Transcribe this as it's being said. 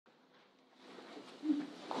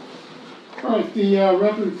All right, the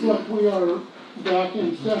record reflect we are back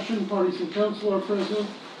in session. Parties and counsel are present.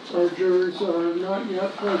 Our jurors are not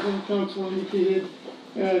yet present. Counsel indicated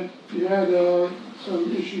that you had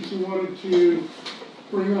some issues you wanted to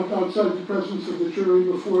bring up outside the presence of the jury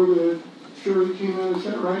before the jury came in. Is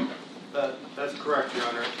that right? That's correct, Your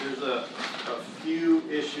Honor. There's a few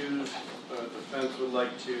issues the defense would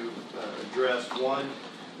like to address. One,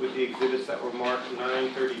 with the exhibits that were marked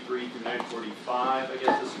 933 through 945, I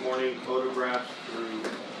guess this morning, photographs through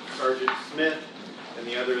Sergeant Smith, and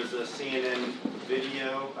the other is a CNN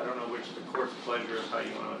video. I don't know which the court's pleasure is, how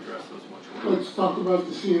you want to address those much more. Let's talk about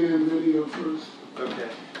the CNN video first. Okay.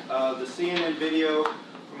 The CNN video,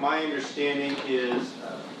 from my understanding, is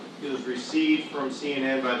it was received from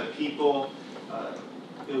CNN by the people.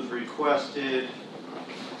 It was requested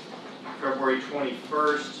February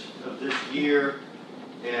 21st of this year,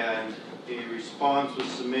 and a response was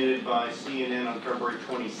submitted by CNN on February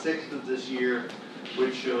 26th of this year,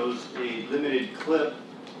 which shows a limited clip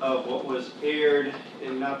of what was aired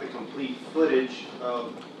and not the complete footage.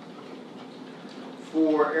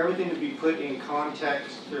 For everything to be put in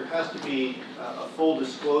context, there has to be a full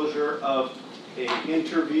disclosure of an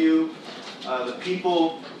interview. The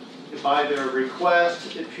people, by their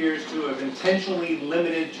request, appears to have intentionally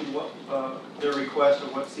limited to what their request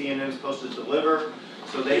of what CNN is supposed to deliver,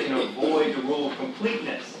 so they can avoid the rule of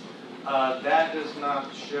completeness. That does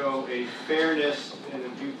not show a fairness and a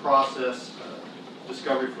due process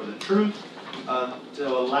discovery for the truth. To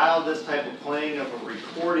allow this type of playing of a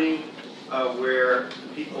recording where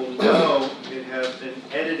people know it has been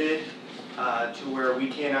edited to where we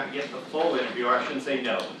cannot get the full interview, or I shouldn't say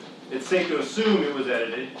no. It's safe to assume it was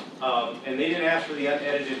edited, and they didn't ask for the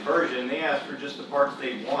unedited version. They asked for just the parts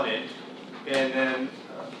they wanted, and then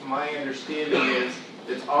my understanding is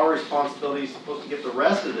it's our responsibility supposed to get the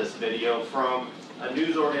rest of this video from a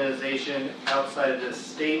news organization outside of this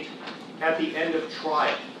state at the end of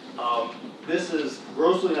trial. This is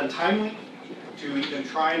grossly untimely to even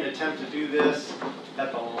try and attempt to do this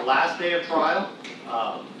at the last day of trial.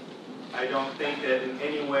 I don't think that in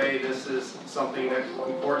any way this is something that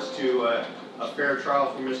comports to a fair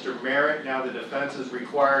trial for Mr. Merritt. Now the defense is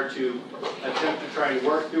required to attempt to try and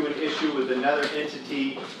work through an issue with another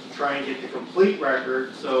entity, try and get the complete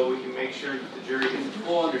record so we can make sure that the jury gets a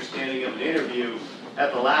full understanding of an interview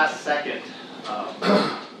at the last second.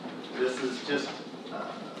 This is just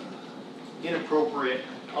inappropriate.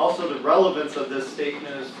 Also, the relevance of this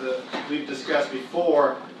statement is that we've discussed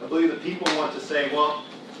before. I believe that people want to say, well,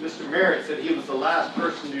 Mr. Merritt said he was the last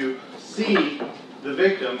person to see the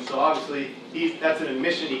victim, so obviously that's an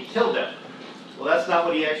admission he killed him. Well, that's not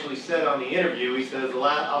what he actually said on the interview. He says, I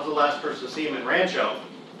was the last person to see him in Rancho.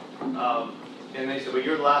 And they said, well,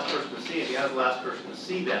 you're the last person to see him. He was the last person to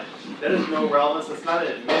see them. That is no relevance. That's not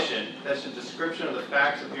an admission. That's a description of the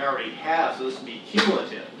facts that we already have, so this would be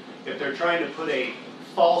cumulative. If they're trying to put a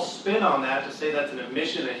false spin on that to say that's an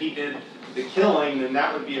admission that he did the killing, then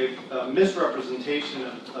that would be a misrepresentation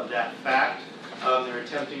of that fact. They're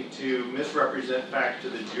attempting to misrepresent fact to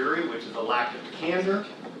the jury, which is a lack of candor,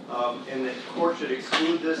 and the court should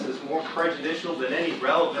exclude this as more prejudicial than any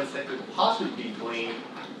relevance that could possibly be gleaned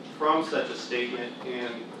from such a statement,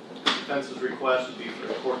 and the defense's request would be for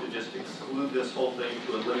the court to just exclude this whole thing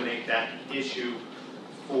to eliminate that issue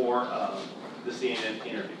for the CNN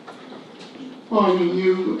interview. Well, I mean,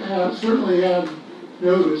 you certainly have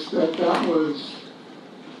noticed that that was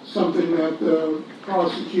something that the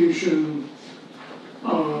prosecution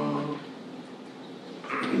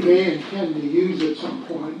may intend to use at some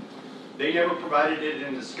point. They never provided it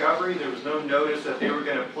in discovery. There was no notice that they were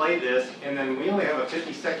going to play this, and then we only have a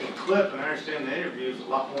 50-second clip, and I understand the interview is a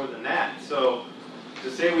lot more than that. So to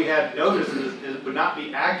say we had notices would not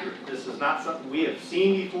be accurate. This is not something we have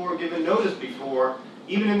seen before, given notice before,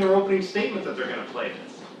 even in their opening statement that they're going to play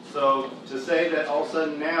this. So to say that all of a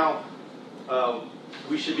sudden now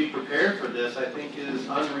we should be prepared for this, I think is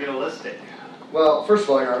unrealistic. Well, first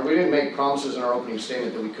of all, Your Honor, we didn't make promises in our opening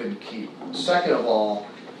statement that we couldn't keep. Second of all,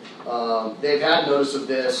 they've had notice of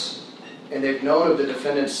this, and they've known of the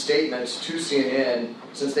defendant's statements to CNN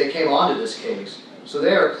since they came onto this case. So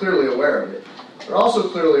they are clearly aware of it. They're also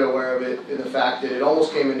clearly aware of it in the fact that it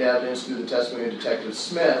almost came into evidence through the testimony of Detective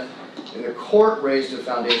Smith, and the court raised a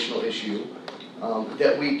foundational issue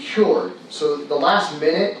that we cured. So the last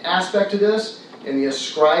minute aspect of this, and the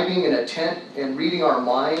ascribing an intent and reading our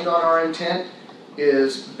mind on our intent,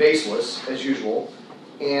 is baseless, as usual.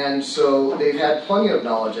 And so they've had plenty of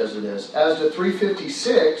knowledge as to this. As to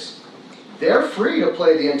 356, they're free to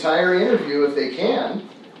play the entire interview if they can,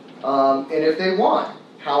 and if they want.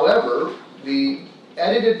 However, the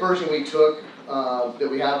edited version we took that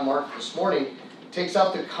we have marked this morning takes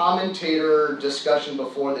out the commentator discussion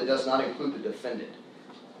before that does not include the defendant.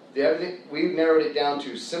 We've narrowed it down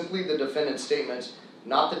to simply the defendant's statements,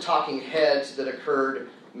 not the talking heads that occurred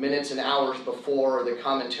minutes and hours before the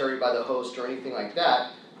commentary by the host or anything like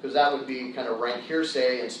that, because that would be kind of rank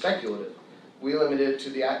hearsay and speculative. We limited it to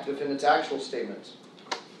the defendant's actual statements.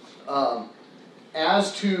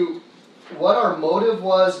 As to what our motive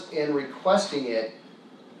was in requesting it,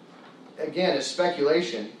 again, it's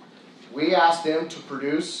speculation. We asked them to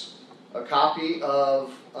produce a copy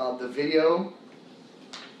of the video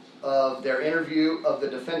of their interview of the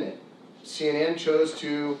defendant. CNN chose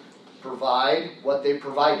to provide what they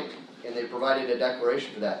provided, and they provided a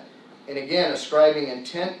declaration for that. And again, ascribing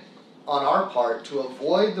intent on our part to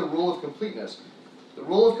avoid the rule of completeness. The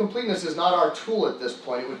rule of completeness is not our tool at this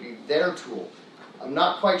point, it would be their tool. I'm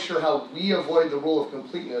not quite sure how we avoid the rule of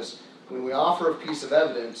completeness when we offer a piece of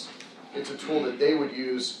evidence. It's a tool that they would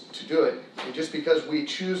use to do it. And just because we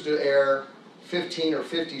choose to air 15 or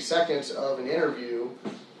 50 seconds of an interview,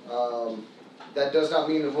 that does not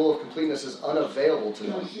mean the rule of completeness is unavailable to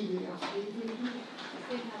them.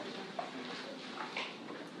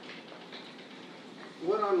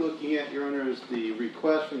 What I'm looking at, Your Honor, is the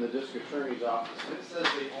request from the District Attorney's Office. It says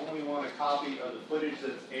they only want a copy of the footage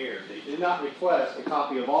that's aired. They did not request a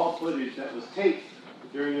copy of all footage that was taped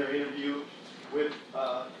during their interview with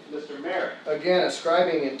Mr. Merritt. Again,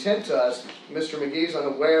 ascribing intent to us, Mr. McGee is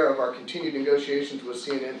unaware of our continued negotiations with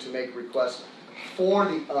CNN to make requests for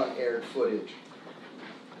the unaired footage.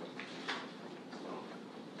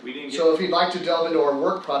 So if he'd like to delve into our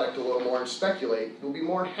work product a little more and speculate, we'll be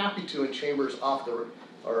more than happy to in chambers out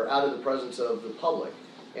of the presence of the public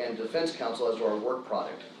and defense counsel as to our work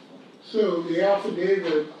product. So the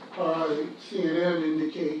affidavit by CNN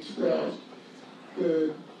indicates that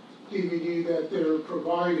the DVD that they're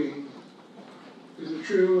providing is a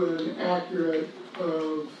true and accurate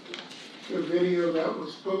of the video that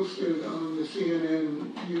was posted on the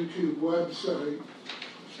CNN YouTube website.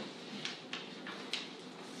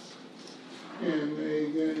 And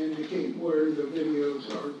they then indicate where the videos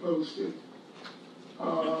are posted.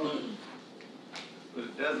 But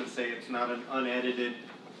it doesn't say it's not an unedited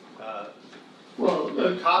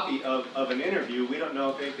copy of an interview. We don't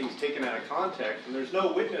know if anything's taken out of context, and there's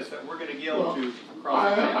no witness that we're going to be able to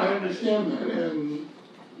cross-examine. I understand that, and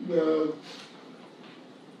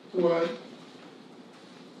what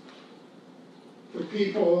the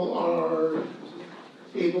people are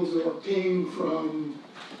able to obtain from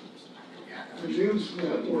the news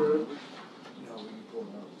network,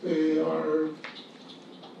 they are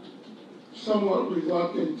somewhat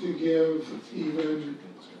reluctant to give even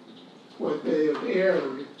what they have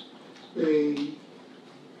aired. They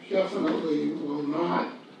definitely will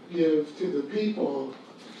not give to the people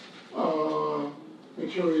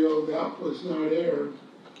material that was not aired.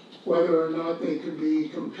 Whether or not they could be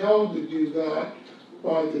compelled to do that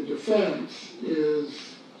by the defense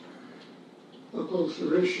is a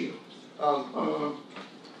closer issue.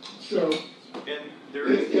 So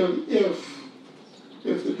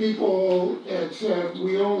if the people had said,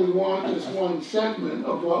 we only want this one segment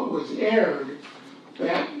of what was aired,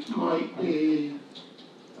 that might be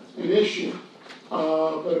an issue.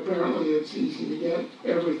 But apparently it's easy to get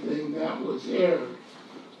everything that was aired.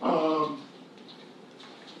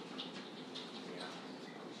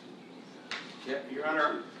 Your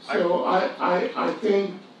Honor. So I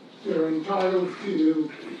think they're entitled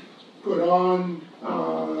to put on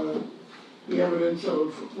the evidence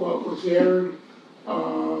of what was aired.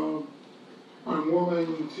 I'm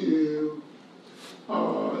willing to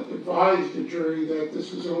advise the jury that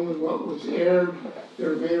this is only what was aired.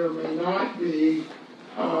 There may or may not be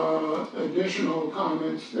additional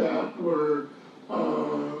comments that were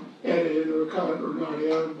edited or cut or not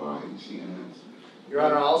aired by CNN. Your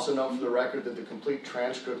Honor, I also note for the record that the complete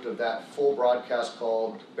transcript of that full broadcast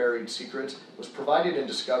called Buried Secrets was provided in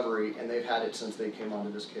discovery, and they've had it since they came onto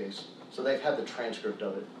this case. So they've had the transcript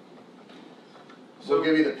of it. We'll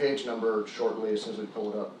give you the page number shortly as soon as we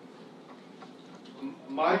pull it up.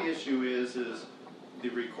 My issue is the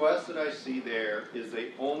request that I see there is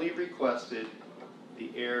they only requested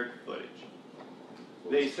the aired footage.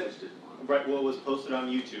 They said, right, what was posted on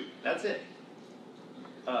YouTube. That's it.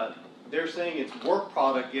 They're saying it's work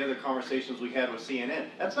product, the other conversations we had with CNN.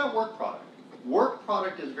 That's not work product. Work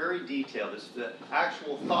product is very detailed. It's the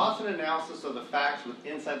actual thoughts and analysis of the facts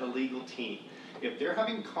inside the legal team. If they're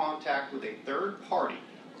having contact with a third party,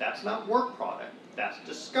 that's not work product, that's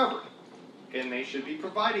discovery. And they should be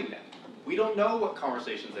providing that. We don't know what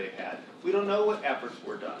conversations they've had. We don't know what efforts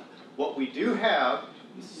were done. What we do have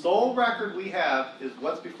The sole record we have is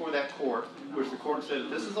what's before that court, which the court said, if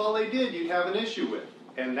this is all they did, you'd have an issue with.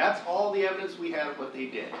 And that's all the evidence we had of what they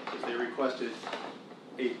did, is they requested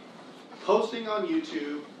a posting on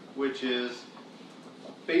YouTube, which is,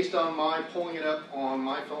 based on my pulling it up on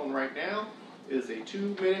my phone right now, is a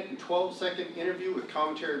 2-minute and 12-second interview with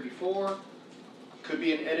commentary before. Could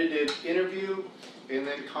be an edited interview, and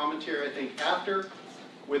then commentary, I think, after,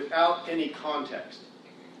 without any context.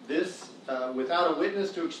 This, without a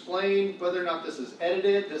witness to explain whether or not this is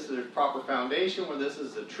edited, this is a proper foundation, whether this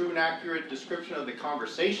is a true and accurate description of the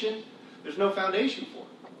conversation, there's no foundation for it.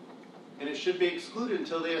 And it should be excluded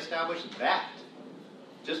until they establish that.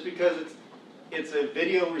 Just because it's a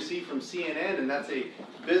video received from CNN and that's a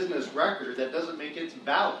business record, that doesn't make it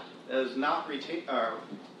valid. That is not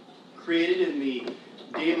created in the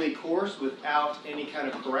daily course without any kind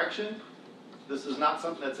of correction. This is not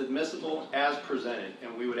something that's admissible as presented,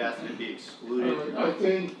 and we would ask that it be excluded. I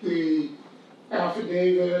think the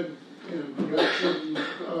affidavit and production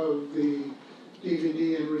of the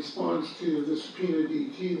DVD in response to the subpoena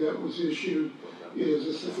DT that was issued is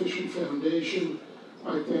a sufficient foundation.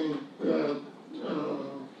 I think that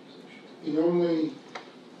the only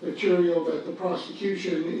material that the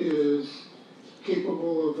prosecution is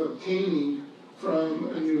capable of obtaining from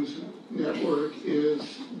a news network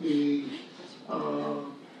is the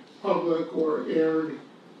public or aired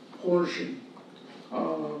portion.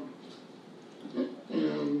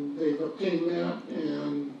 And they've obtained that,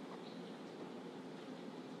 and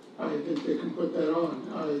I think they can put that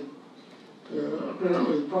on.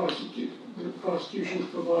 Apparently the prosecution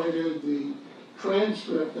provided the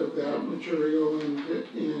transcript of that material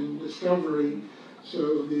in discovery,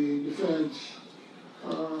 so the defense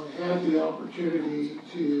had the opportunity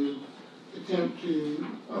to attempt to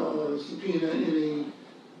subpoena any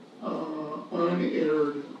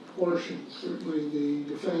unaired portions. Certainly the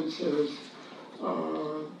defense has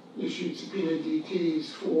issued subpoena DTs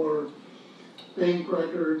for bank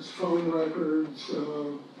records, phone records,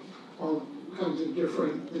 all kinds of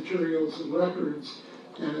different materials and records,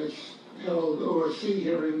 and has held OSC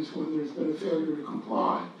hearings when there's been a failure to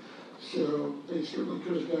comply. So they certainly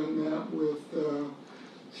could have done that with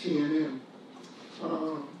CNN.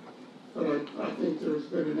 But I think there's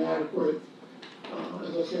been an adequate,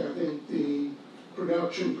 as I say, I think the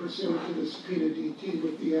production pursuant to the subpoena DT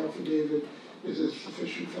with the affidavit is a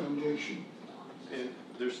sufficient foundation. And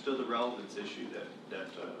there's still the relevance issue that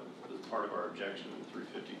is part of our objection in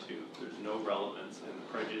 352. There's no relevance, and the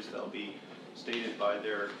prejudice that'll be stated by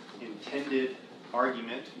their intended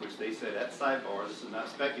argument, which they said at sidebar, this is not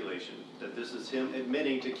speculation, that this is him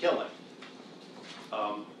admitting to killing.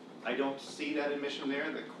 I don't see that admission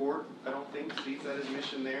there. The court, I don't think, sees that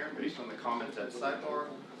admission there based on the comments at sidebar.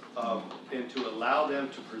 And to allow them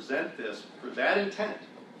to present this for that intent,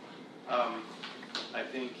 I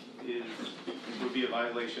think would be a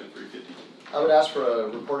violation of 352. I would ask for a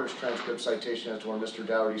reporter's transcript citation as to where Mr.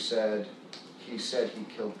 Dougherty said he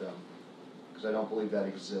killed them, because I don't believe that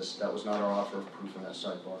exists. That was not our offer of proof in that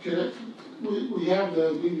sidebar. We have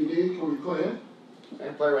the DVD. Can we play it? I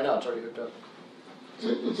can play it right now. It's already hooked up.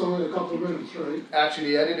 It's only a couple of minutes, right?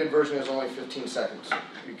 Actually, the edited version is only 15 seconds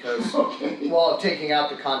because, Okay. well, taking out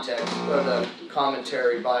the context or the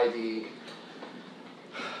commentary by the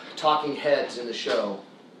talking heads in the show.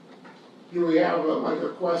 Do we have a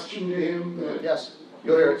question to him that? Yes,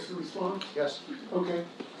 you'll hear it. Response? Yes. Okay.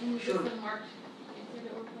 And is Sure. this the marked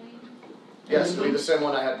exhibit we're playing? Yes, it'll be the same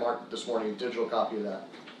one I had marked this morning, digital copy of that.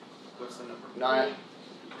 What's the number? 9.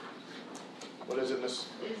 What is it, Miss?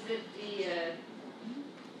 Is it the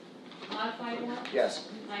modified one? Yes.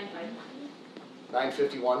 9.5.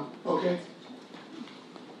 951. Okay.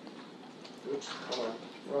 Oops, hold on.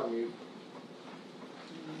 We're on mute.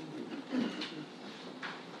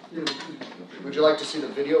 Would you like to see the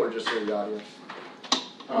video or just hear the audio?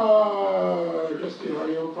 Just the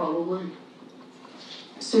audio probably.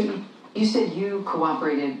 So you said you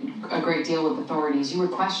cooperated a great deal with authorities. You were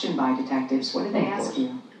questioned by detectives. What did they ask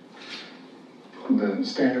you? The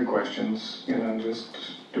standard questions, just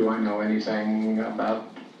do I know anything about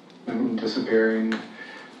them disappearing?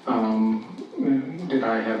 Did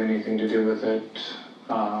I have anything to do with it?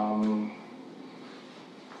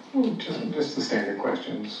 Just the standard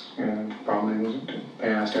questions. Probably they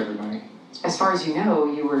asked everybody. As far as you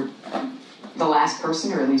know, you were the last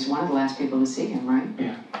person, or at least one of the last people to see him, right?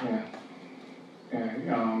 Yeah.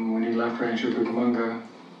 When he left Rancho Cucamonga,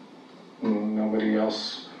 nobody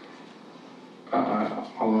else.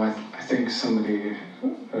 Although I think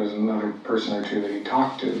there's another person or two that he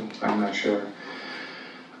talked to. I'm not sure.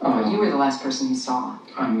 But you were the last person he saw.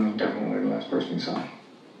 I'm definitely the last person he saw.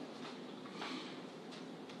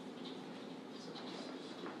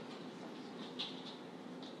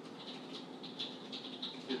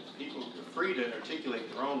 free to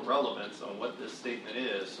articulate their own relevance on what this statement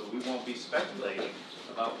is, so we won't be speculating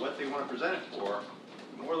about what they want to present it for.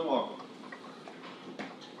 You're more than welcome.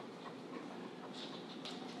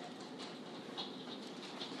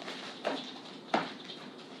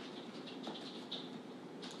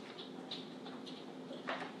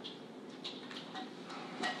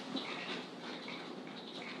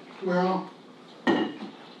 Well,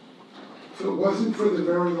 if it wasn't for the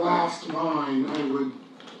very last line, I would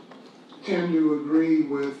tend to agree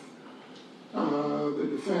with the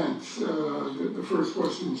defense, the first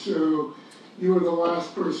question. So you were the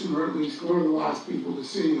last person, or at least one of the last people to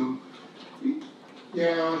see him.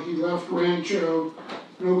 Yeah, he left Rancho,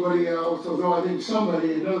 nobody else, although I think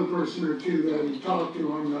somebody, another person or two that he talked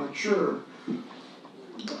to, I'm not sure.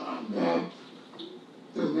 That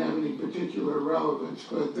doesn't have any particular relevance,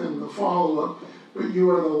 but then the follow-up, but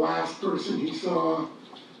you are the last person he saw.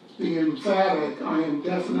 The emphatic, I am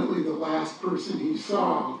definitely the last person he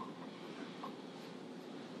saw,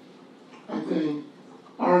 I think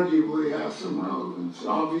arguably has some relevance.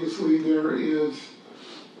 Obviously there is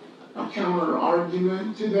a counter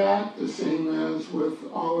argument to that, the same as with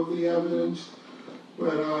all of the evidence,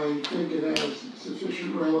 but I think it has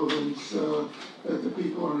sufficient relevance that the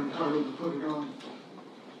people are entitled to put it on.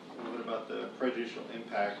 What about the prejudicial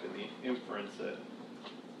impact and the inference that,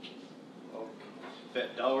 well,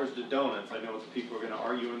 bet dollars to donuts, I know what people are going to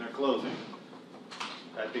argue in their closing.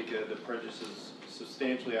 I think the prejudice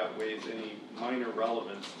substantially outweighs any minor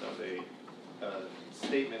relevance of a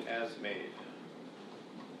statement as made.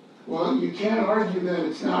 Well, you can't argue that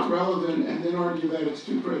it's not relevant and then argue that it's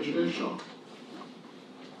too prejudicial.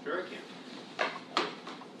 Sure I can.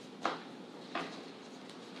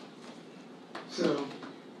 So,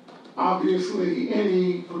 obviously,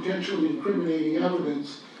 any potentially incriminating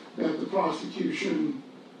evidence that the prosecution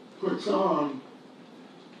puts on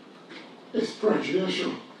is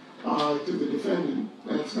prejudicial to the defendant.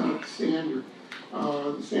 That's not the standard.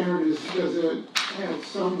 The standard is, does it have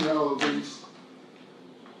some relevance?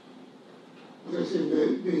 As I said,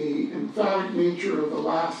 the emphatic nature of the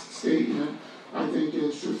last statement, I think,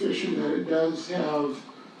 is sufficient that it does have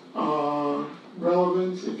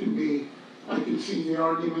relevance. It can be, I can see the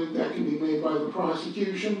argument that can be made by the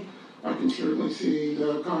prosecution. I can certainly see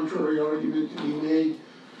the contrary argument to be made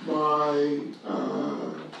by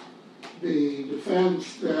the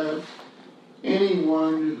defense that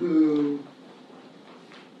anyone who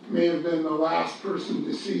may have been the last person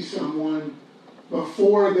to see someone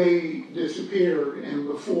before they disappeared and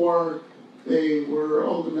before they were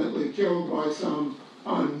ultimately killed by some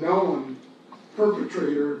unknown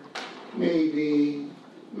perpetrator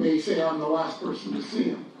may say I'm the last person to see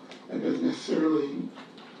him. That doesn't necessarily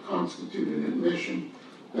constitute an admission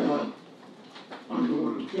that I'm the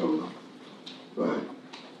one who killed him. But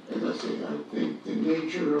as I say, I think the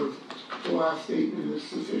nature of the last statement is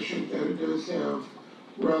sufficient that it does have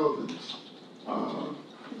relevance.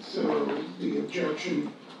 So the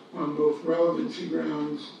objection on both relevancy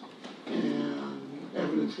grounds and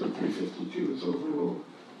evidence code 352 is overruled.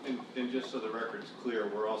 And just so the record's clear,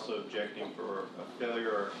 we're also objecting for a failure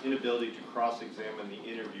or inability to cross-examine the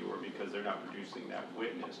interviewer because they're not producing that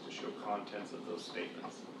witness to show contents of those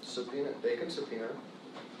statements. Subpoena, they can subpoena.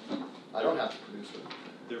 I don't have to produce it.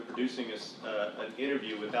 They're producing an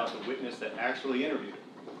interview without the witness that actually interviewed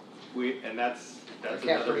it. And that's I can't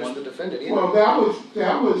another produce one. the defendant either. Well,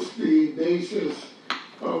 that was the basis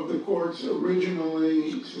of the court's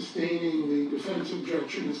originally sustaining the defense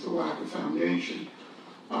objection as to lack of foundation.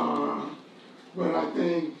 But I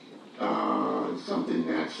think something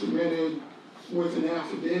that's submitted with an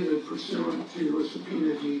affidavit pursuant to a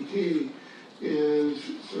subpoena DT is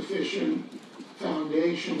sufficient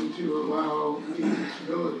foundation to allow the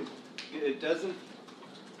admissibility. It doesn't,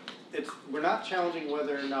 we're not challenging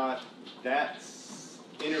whether or not that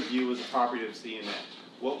interview was a property of CNN.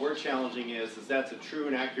 What we're challenging is that's a true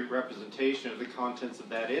and accurate representation of the contents of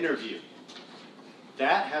that interview.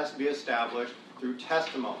 That has to be established through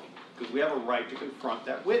testimony, because we have a right to confront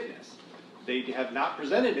that witness. They have not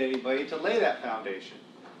presented anybody to lay that foundation.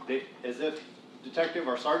 As if Detective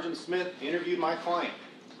or Sergeant Smith interviewed my client.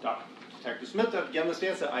 Detective Smith, again, the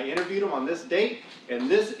stand said, I interviewed him on this date, and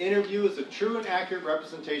this interview is a true and accurate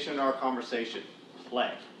representation of our conversation.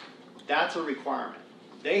 Play. That's a requirement.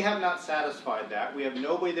 They have not satisfied that. We have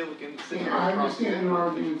nobody that we can sit here I and understand an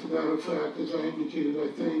argument to that effect. As I indicated,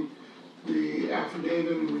 I think the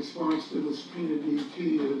affidavit in response to the subpoena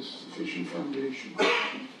DT is sufficient foundation.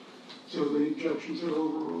 So the objections are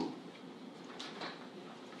overruled.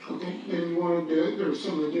 Okay, then you wanted to, there's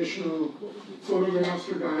some additional photographs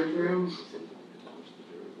or diagrams.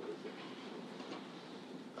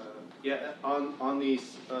 Yeah, on the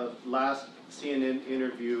last CNN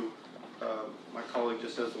interview, my colleague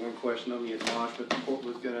just has one question on the admonishment. The court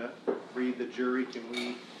was going to read the jury. Can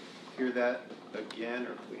we hear that again,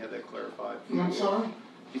 or can we have that clarified? I'm sorry?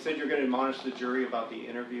 You said you're going to admonish the jury about the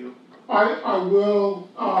interview? I will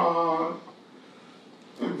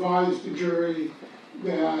advise the jury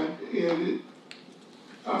that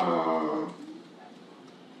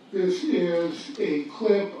this is a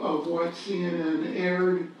clip of what CNN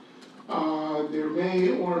aired. There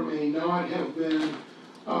may or may not have been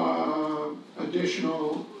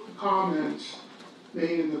additional comments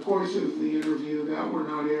made in the course of the interview that were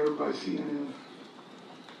not aired by CNN.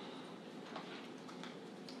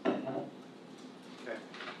 Okay.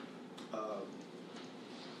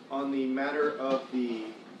 On the matter of the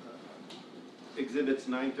exhibits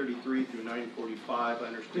 933 through 945, I Can I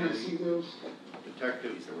understand see those?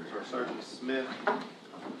 Detective or Sergeant Smith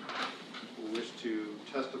will wish to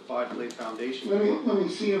testify to lay foundation. Let me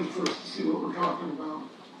see them first to see what we're talking about.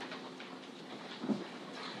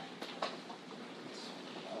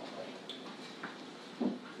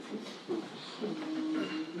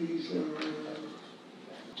 These are.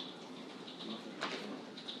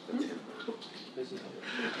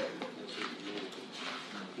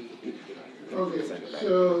 Okay,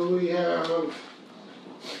 so we have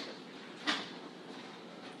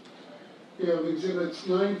exhibits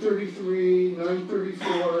 933,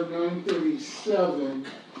 934, 937,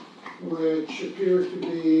 which appear to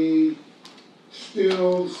be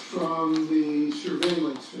stills from the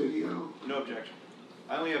surveillance video. No objection.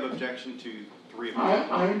 I only have objection to 3 of them.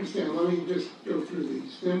 I understand, let me just go through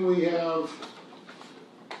these. Then we have,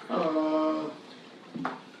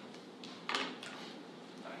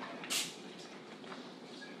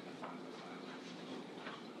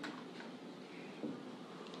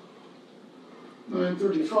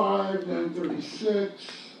 935, 936,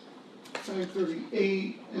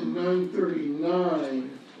 938, and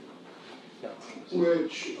 939,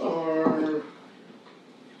 which are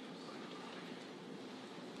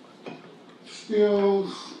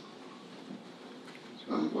stills,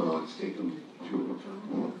 well, let's take them two at a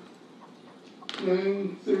time.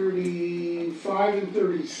 935 and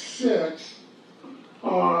 36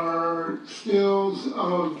 are stills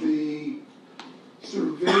of the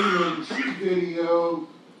surveillance video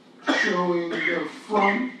showing the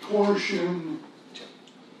front portion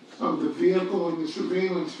of the vehicle in the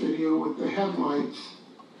surveillance video with the headlights.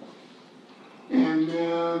 And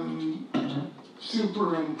then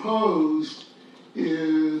superimposed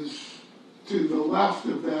is, to the left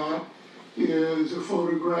of that, is a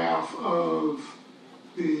photograph of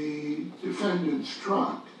the defendant's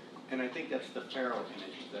truck. And I think that's the Farrow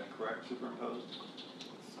image, is that correct, superimposed?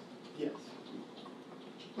 Yes.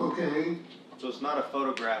 Okay, So it's not a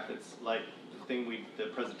photograph, it's like the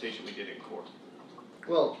presentation we did in court.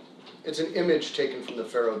 Well, it's an image taken from the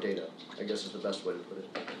Faro data, I guess is the best way to put it.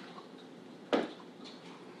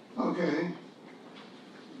 okay.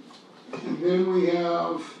 And then we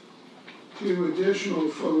have two additional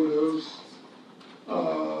photos,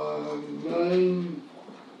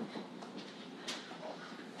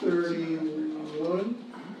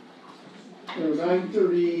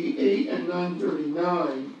 938 and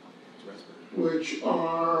 939, which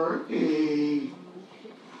are a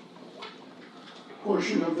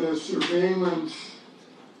portion of the surveillance,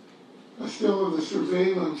 a still of the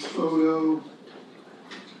surveillance photo,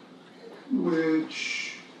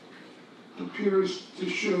 which appears to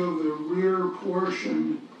show the rear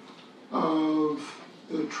portion of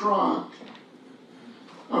the truck,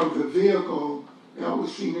 of the vehicle that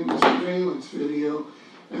was seen in the surveillance video,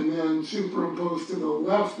 and then superimposed to the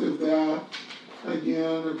left of that,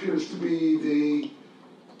 again, appears to be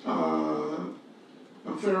a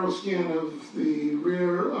Faro scan of the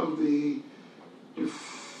rear of the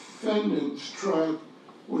defendant's truck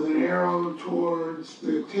with an arrow towards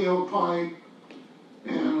the tailpipe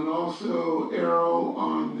and also arrow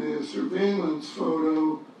on the surveillance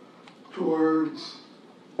photo towards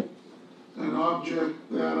an object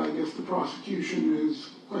that I guess the prosecution is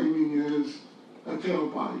claiming is a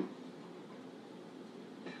tailpipe.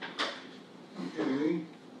 Okay.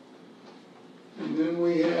 And then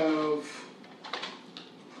we have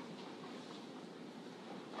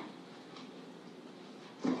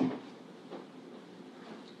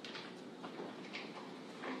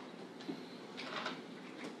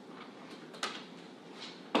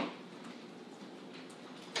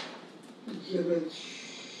exhibits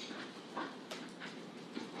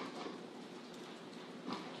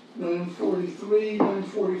 943,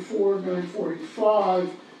 944, 945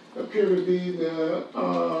 appear to be the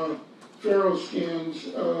Faro scans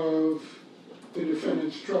of the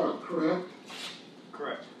defendant's truck, correct?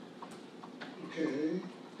 Correct. Okay,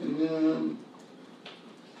 and then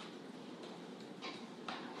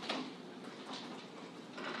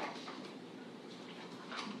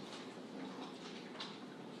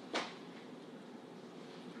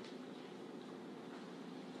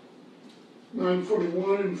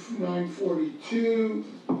 (941) and 942.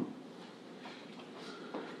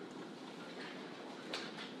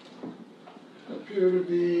 Appear to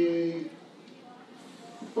be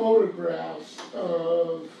photographs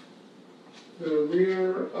of the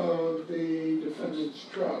rear of the defendant's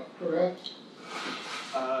truck, correct?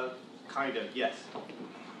 Kind of, yes.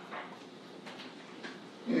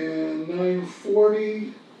 And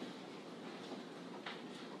 940,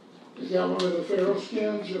 is that one of the Faro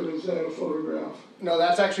scans, or is that a photograph? No,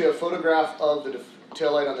 that's actually a photograph of the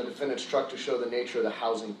taillight on the defendant's truck to show the nature of the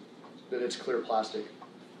housing, that it's clear plastic.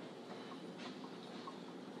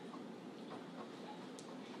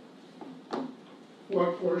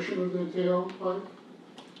 What portion of the tailpipe?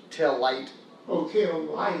 Tail light, Oh, tail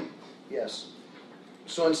light. yes.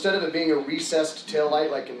 So instead of it being a recessed tail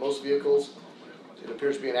light like in most vehicles, it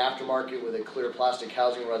appears to be an aftermarket with a clear plastic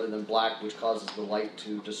housing rather than black, which causes the light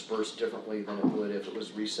to disperse differently than it would if it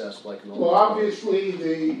was recessed like an old. Well, obviously,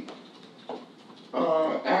 the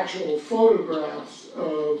actual photographs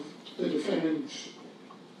of the defendant's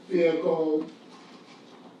vehicle,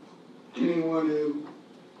 anyone who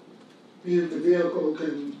viewed the vehicle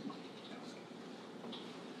can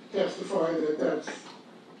testify that that's a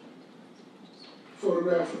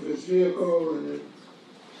photograph of his vehicle, and it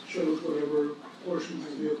shows whatever portions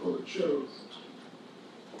of the vehicle it shows.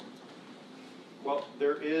 Well,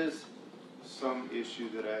 there is some issue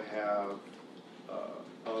that I have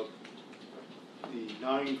of the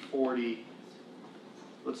 940.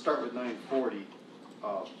 Let's start with 940.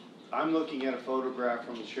 I'm looking at a photograph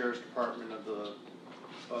from the Sheriff's Department of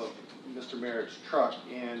Mr. Merritt's truck,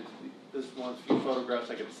 and this is one of the few photographs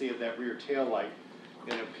I can see of that rear tail light.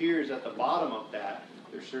 And it appears at the bottom of that,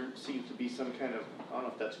 there seems to be some kind of, I don't know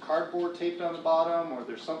if that's cardboard taped on the bottom, or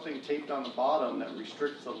there's something taped on the bottom that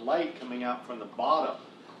restricts the light coming out from the bottom.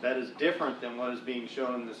 That is different than what is being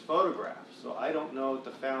shown in this photograph. So I don't know if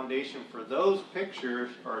the foundation for those pictures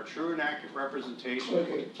are a true and accurate representation of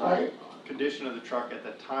Okay, the condition of the truck at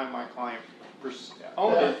the time my client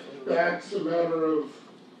owned it. that's a matter of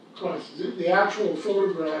cost. The actual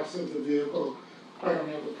photographs of the vehicle, I don't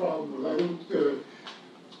have a problem with. I think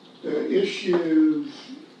the issues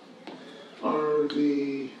are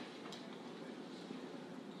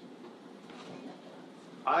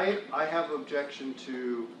I have objection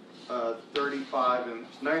to 35 and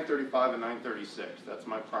 935 and 936. That's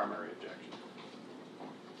my primary objection.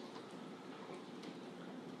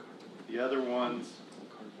 The other ones,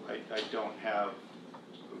 I don't have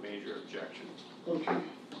a major objection. Okay.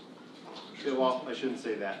 Well, I shouldn't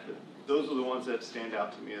say that, but those are the ones that stand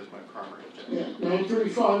out to me as my primary objection. Yeah,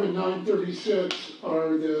 935 and 936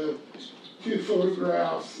 are the two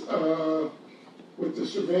photographs with the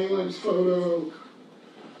surveillance photo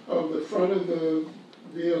of the front of the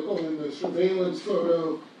vehicle and the surveillance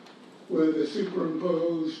photo with a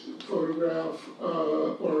superimposed photograph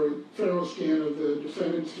or Faro scan of the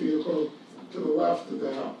defendant's vehicle to the left of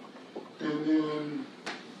that. And then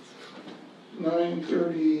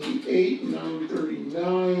 938 and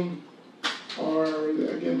 939 are,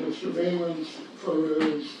 again, the surveillance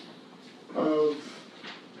photos of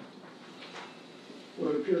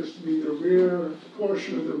what appears to be the rear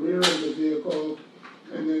portion of the rear of the vehicle,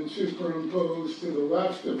 and then superimposed to the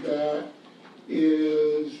left of that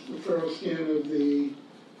is the Faro scan of the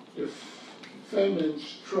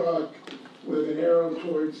defendant's truck with an arrow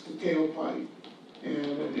towards the tailpipe and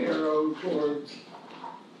an arrow towards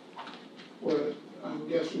what I'm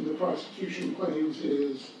guessing the prosecution claims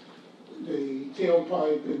is the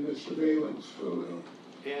tailpipe in the surveillance photo.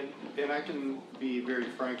 And I can be very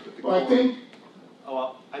frank with the Well,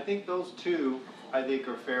 court. I think those two, I think,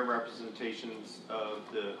 are fair representations of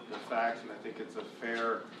the facts, and I think it's a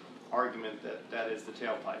fair argument that that is the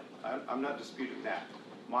tailpipe. I'm not disputing that.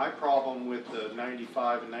 My problem with the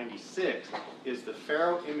 95 and 96 is the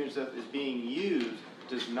Faro image that is being used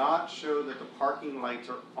does not show that the parking lights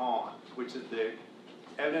are on, which is the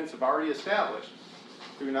evidence I've already established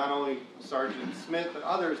through not only Sergeant Smith but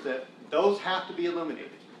others that those have to be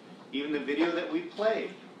illuminated. Even the video that we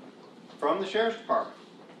played from the Sheriff's Department,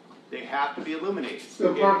 they have to be illuminated.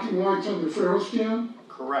 The parking lights on the Faro scan?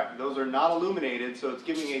 Correct. Those are not illuminated, so it's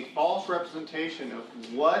giving a false representation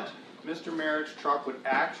of what Mr. Merritt's truck would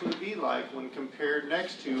actually be like when compared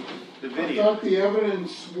next to the I video. thought the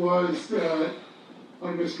evidence was that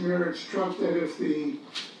on Mr. Merritt's truck that if the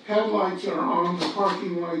headlights are on, the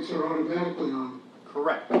parking lights are automatically on.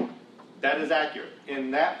 Correct. That is accurate.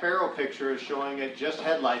 And that Farrell picture is showing it just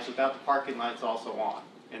headlights without the parking lights also on.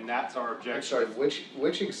 And that's our I'm objection. sorry,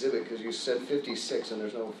 which exhibit, because you said 56 and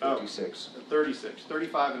there's no 56. 36,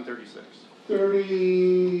 35 and 36.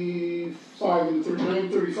 35 and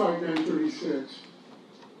 935, 936.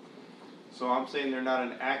 So I'm saying they're not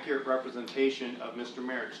an accurate representation of Mr.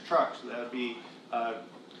 Merritt's truck. So that would be,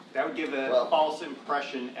 that would give a Well- false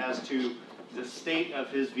impression as to the state of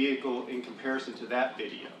his vehicle in comparison to that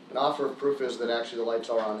video. An offer of proof is that actually the lights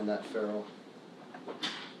are on in that Farrell.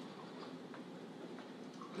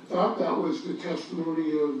 I thought that was the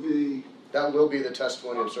testimony of the, That will be the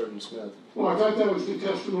testimony of Sergeant Smith. well, I thought that was the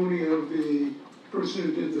testimony of the person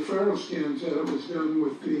who did the Faro scans, that it was done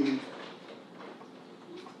with the,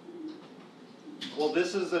 Well,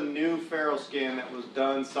 this is a new Farrell scan that was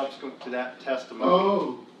done subsequent to that testimony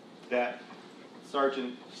oh, that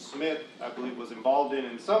Sergeant Smith, I believe, was involved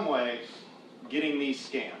in some way getting these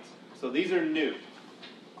scans. So these are new.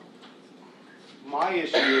 My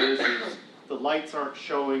issue is the lights aren't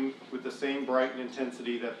showing with the same bright and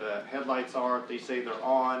intensity that the headlights are. They say they're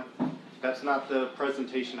on. That's not the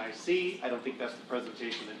presentation I see. I don't think that's the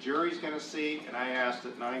presentation the jury's going to see. And I asked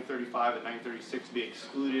that 935 and 936 be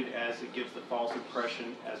excluded as it gives the false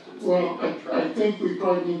impression as to the state well, of the truck. I think we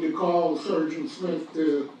probably need to call Sergeant Smith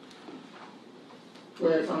to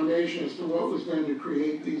lay a foundation as to what was done to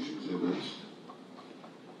create these exhibits.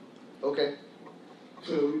 Okay,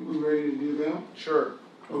 So we ready to do that? sure.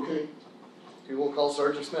 Okay. We will call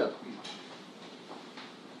Sergeant Smith.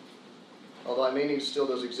 Although I may need to steal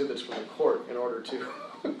those exhibits from the court in order to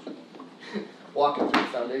walk him through the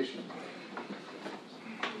foundation.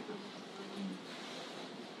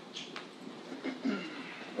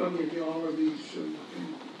 I'll give you all of these so you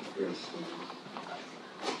can address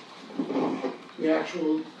them. The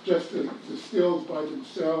actual, just the stills by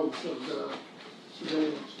themselves of the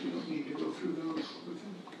surveillance, you don't need to go through those with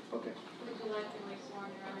him. Okay. Would you like to be sworn,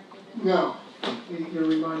 Your Honor? No, you're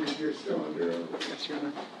reminded you're still under oath. Yes, Your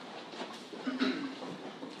Honor.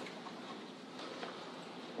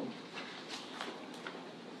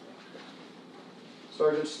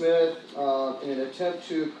 Sergeant Smith, in an attempt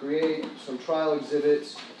to create some trial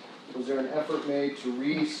exhibits, was there an effort made to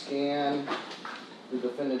re-scan the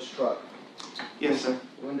defendant's truck? Yes, sir.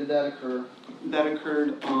 When did that occur? That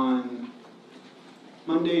occurred on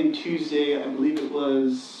Monday and Tuesday. I believe it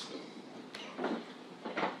was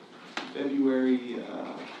February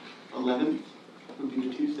 11th would be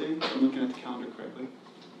the Tuesday. If I'm looking at the calendar correctly.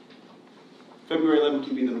 February 11th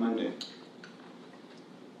would be the Monday.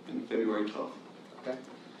 And February 12th. Okay.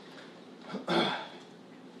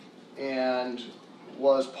 And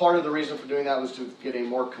was part of the reason for doing that was to get a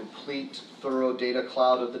more complete, thorough data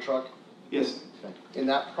cloud of the truck? Yes. Okay. In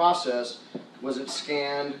that process, was it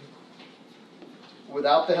scanned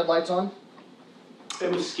without the headlights on?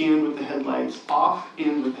 It was scanned with the headlights off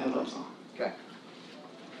and with the headlights on. Okay.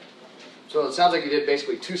 So it sounds like you did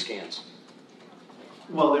basically 2 scans.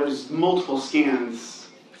 Well, there's multiple scans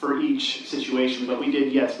for each situation, but we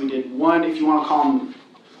did one, if you want to call them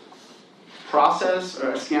process,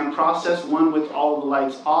 or a scan process, one with all of the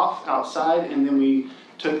lights off outside, and then we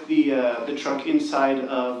took the truck inside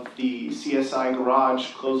of the CSI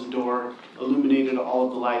garage, closed the door, illuminated all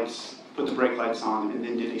of the lights, put the brake lights on, and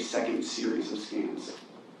then did a second series of scans.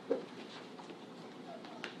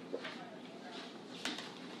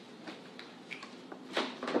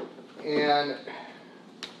 And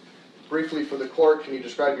briefly for the court, can you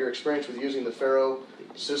describe your experience with using the Faro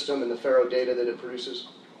system and the Faro data that it produces?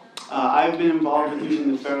 I've been involved with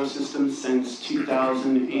using the Faro system since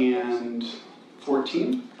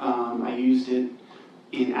 2014. I used it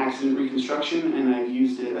in accident reconstruction, and I've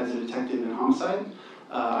used it as a detective in homicide.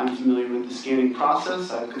 I'm familiar with the scanning process.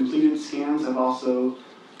 I've completed scans. I've also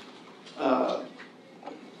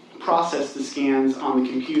processed the scans on the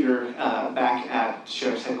computer back at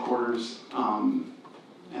Sheriff's Headquarters. And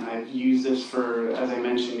I've used this for, as I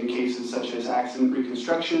mentioned, in cases such as accident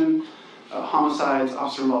reconstruction, homicides,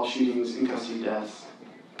 officer-involved shootings, and custody deaths.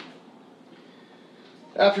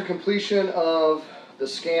 After completion of the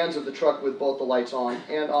scans of the truck with both the lights on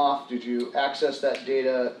and off, did you access that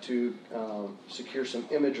data to secure some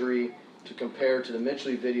imagery to compare to the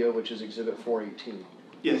Mitchley video, which is Exhibit 418?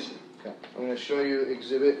 Yes, sir. Okay, I'm going to show you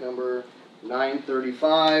Exhibit number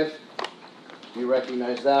 935. Do you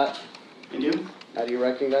recognize that? I do. How do you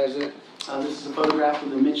recognize it? This is a photograph of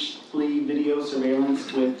the Mitchley video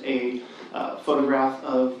surveillance with a photograph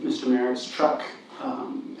of Mr. Merritt's truck.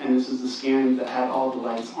 And this is the scan that had all the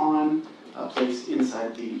lights on, placed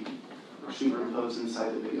inside or superimposed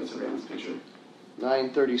inside the video surveillance picture.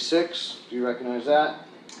 936, do you recognize that?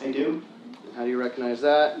 I do. How do you recognize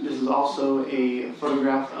that? This is also a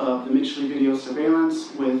photograph of the Mitchley video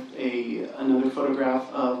surveillance with another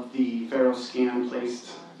photograph of the Faro scan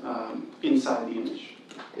placed inside the image.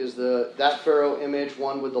 Is that Faro image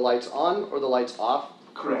one with the lights on or the lights off?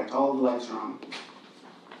 Correct, all of the lights are on.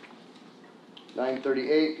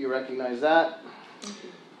 938, you recognize that?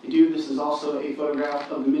 I do. This is also a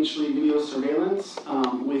photograph of the Mitchley video surveillance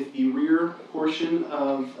with the rear portion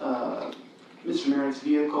of Mr. Merritt's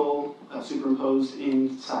vehicle superimposed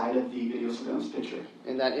inside of the video surveillance picture.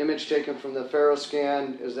 And that image taken from the Faro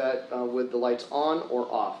scan, is that with the lights on or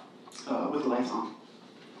off? With the lights on.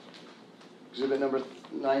 Exhibit number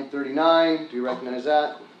 939, do you recognize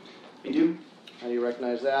that? I do. How do you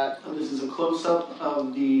recognize that? This is a close-up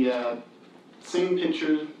of the same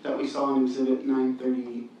picture that we saw in Exhibit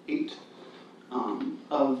 938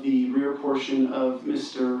 of the rear portion of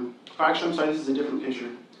Mr. Actually, I'm sorry, this is a different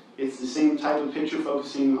picture. It's the same type of picture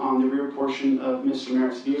focusing on the rear portion of Mr.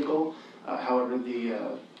 Merritt's vehicle. However, the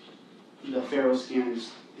Faro scan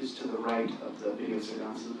is to the right of the video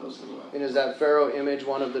surveillance as opposed to the left. And is that Faro image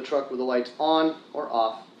one of the truck with the lights on or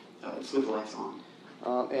off? It's with the lights on.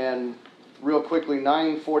 And real quickly,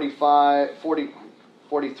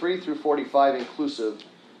 43 through 45 inclusive,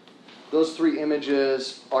 those three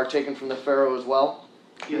images are taken from the Faro as well?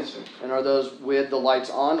 Yes, sir. And are those with the lights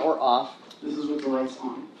on or off? This is with the lights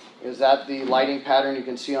on. Is that the lighting pattern you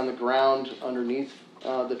can see on the ground underneath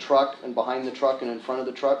the truck and behind the truck and in front of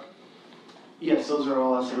the truck Yes, those are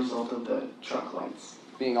all as a result of the truck lights.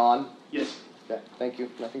 being on? Yes. Okay, thank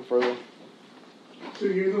you. Nothing further. So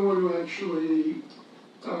you're the one who actually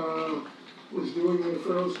was doing the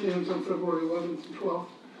Faro scans on February 11th and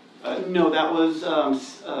 12th? No, that was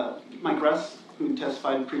Mike Russ, who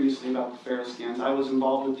testified previously about the Faro scans. I was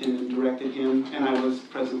involved with him and directed him, and I was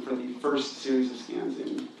present for the first series of scans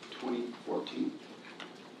in 2014.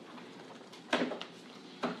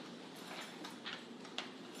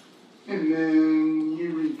 And then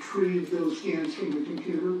you retrieved those scans from the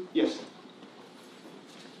computer? Yes.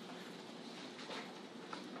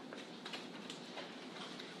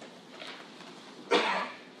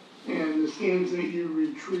 And the scans that you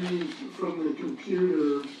retrieved from the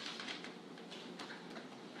computer,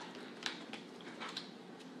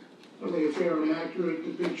 are they a fair and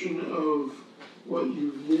accurate depiction of what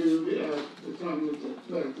you viewed at the time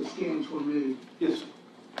that the scans were made? Yes.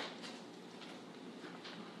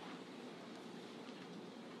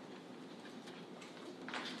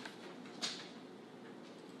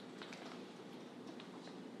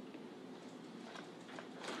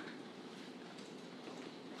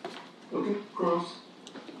 Okay, Cross?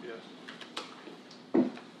 Yes.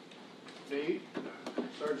 Nate,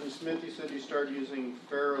 Sergeant Smith, you said you started using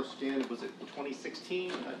Faro scan, was it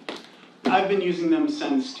 2016? I've been using them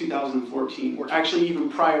since 2014. Actually, even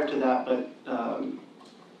prior to that, but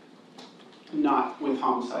not with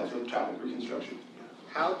homicides, with traffic reconstruction.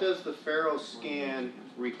 How does the Faro scan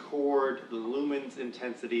record the lumens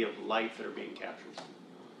intensity of lights that are being captured?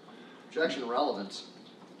 Objection relevance.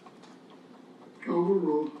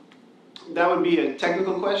 Overruled. That would be a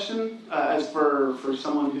technical question. As for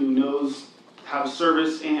someone who knows how to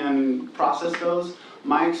service and process those,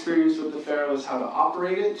 my experience with the Faro is how to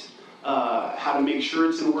operate it, how to make sure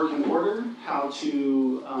it's in working order, how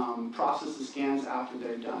to process the scans after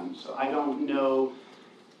they're done. So I don't know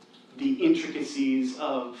the intricacies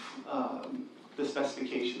of the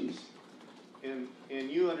specifications. And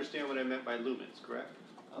you understand what I meant by lumens, correct?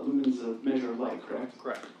 Lumen's a measure of light, correct?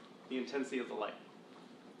 Correct. The intensity of the light,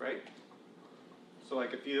 right? So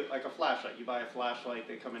like like a flashlight, you buy a flashlight,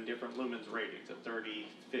 they come in different lumens ratings, at 30,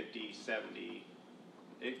 50, 70.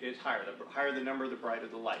 It's higher. The higher the number, the brighter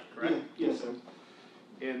the light, correct? Yeah. Yes, sir.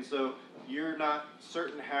 And so you're not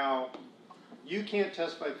certain how, you can't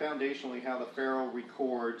testify foundationally how the Faro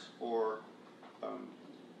records or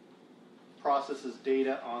processes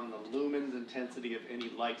data on the lumens intensity of any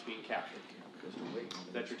lights being captured. Is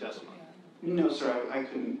that your testimony? No, sir, I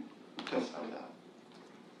couldn't testify to that.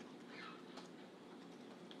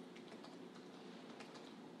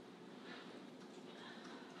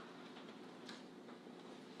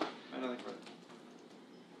 Nothing further.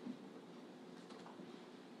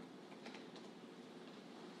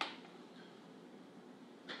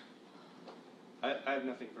 I have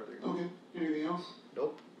nothing further. Okay, anything else?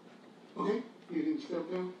 Nope. Okay, you can step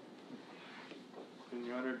down. In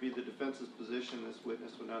Your Honor, it'd be the defense's position this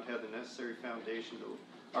witness would not have the necessary foundation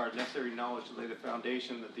or necessary knowledge to lay the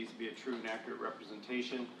foundation that these be a true and accurate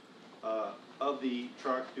representation of the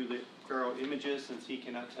truck through the Faro images, since he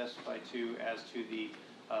cannot testify as to the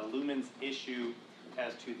lumens issue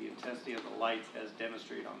as to the intensity of the lights as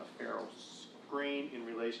demonstrated on the Faro screen in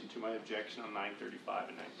relation to my objection on 935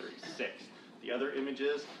 and 936. The other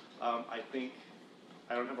images, I think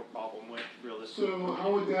I don't have a problem with realistically. So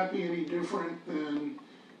how would that be any different than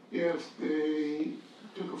if they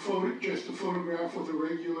took just a photograph with a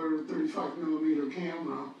regular 35 millimeter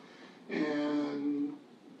camera and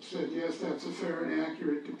said, yes, that's a fair and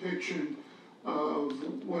accurate depiction of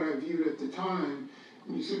what I viewed at the time.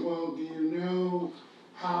 And you said, well, do you know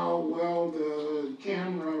how well the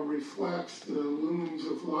camera reflects the lumens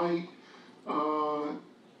of light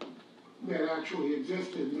that actually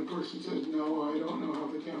existed? And the person says, no, I don't know how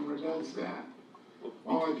the camera does that.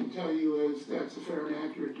 All I can tell you is that's a fair and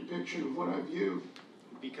accurate depiction of what I viewed.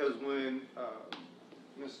 Because when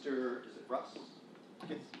Mr. Is it Russ?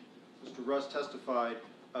 Yes. Mr. Russ testified,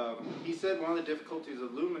 he said one of the difficulties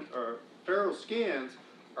of Faro scans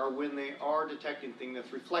are when they are detecting things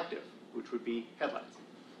that's reflective, which would be headlights,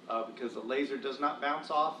 because the laser does not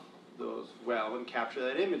bounce off those well and capture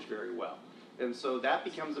that image very well, and so that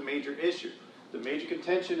becomes a major issue. The major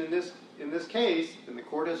contention in this case, and the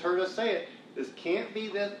court has heard us say it, this can't be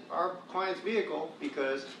that our client's vehicle,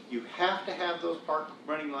 because you have to have those park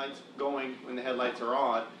running lights going when the headlights are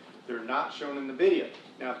on. They're not shown in the video.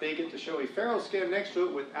 Now, if they get to show a Faro scan next to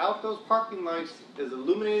it without those parking lights as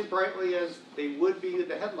illuminated brightly as they would be with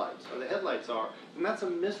the headlights, or the headlights are, then that's a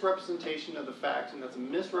misrepresentation of the facts, and that's a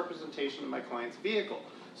misrepresentation of my client's vehicle.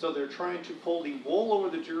 So they're trying to pull the wool over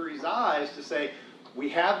the jury's eyes to say, we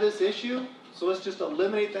have this issue, so let's just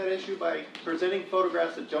eliminate that issue by presenting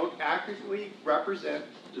photographs that don't accurately represent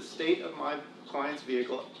the state of my client's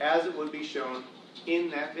vehicle as it would be shown in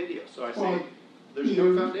that video. So I say, there's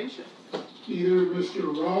no foundation. Either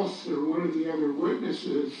Mr. Ross or one of the other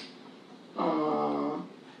witnesses,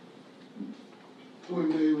 when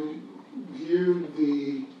they viewed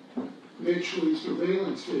the Mitchley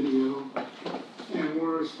surveillance video and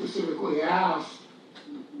were specifically asked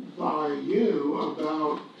by you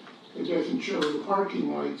about it doesn't show the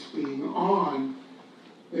parking lights being on,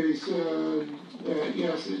 they said that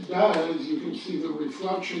yes, it does. You can see the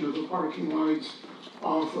reflection of the parking lights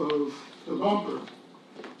off of the bumper.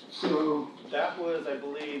 So that was, I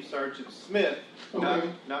believe, Sergeant Smith, okay.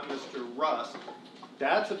 not Mr. Russ.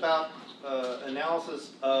 That's about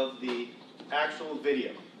analysis of the actual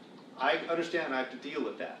video. I understand I have to deal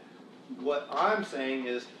with that. What I'm saying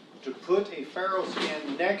is to put a Faro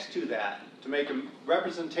scan next to that to make a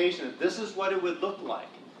representation that this is what it would look like.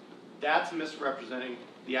 That's misrepresenting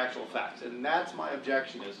the actual facts. And that's my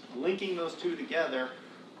objection, is linking those two together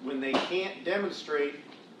when they can't demonstrate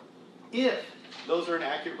if those are an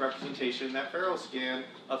accurate representation in that Faro scan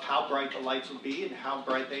of how bright the lights would be and how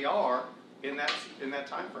bright they are in that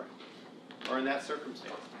time frame or in that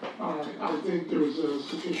circumstance. All right, I think there's a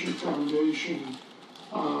sufficient foundation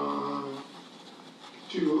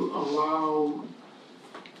to allow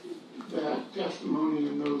that testimony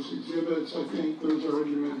in those exhibits. I think those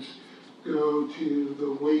arguments go to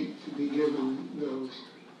the weight to be given those.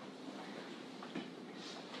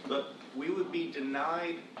 But we would be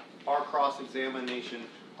denied our cross-examination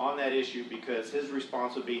on that issue because his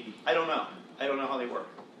response would be, I don't know how they work.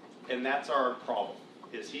 And that's our problem,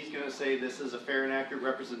 is he's going to say this is a fair and accurate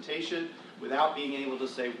representation without being able to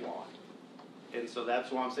say why. And so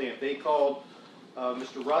that's why I'm saying if they called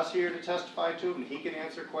Mr. Russ here to testify to him and he can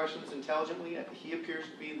answer questions intelligently, he appears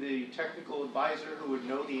to be the technical advisor who would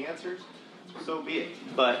know the answers, so be it.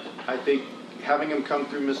 But I think having him come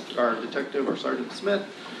through our Detective or Sergeant Smith,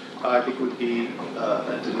 I think would be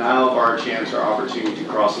a denial of our chance or opportunity to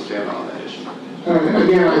cross-examine on that issue.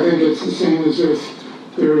 Again, I think it's the same as if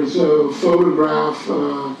there's a photograph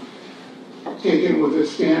taken with a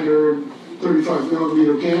standard 35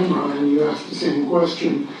 millimeter camera and you ask the same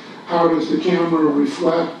question, how does the camera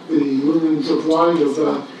reflect the lumens of light of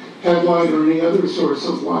the headlight or any other source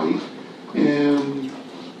of light? And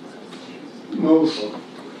most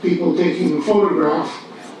people taking the photograph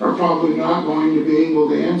are probably not going to be able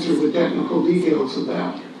to answer the technical details of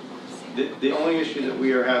that. The only issue that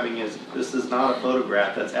we are having is this is not a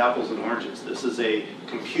photograph, that's apples and oranges. This is a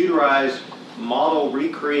computerized model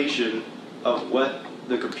recreation of what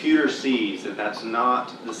the computer sees, and that's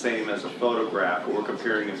not the same as a photograph. We're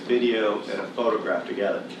comparing a video and a photograph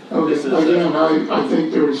together. Okay, again, I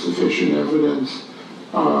think there's sufficient evidence.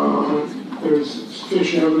 There's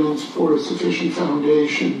sufficient evidence for a sufficient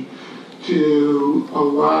foundation to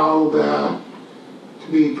allow that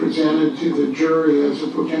to be presented to the jury as a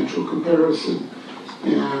potential comparison.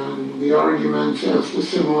 And the arguments as to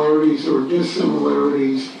similarities or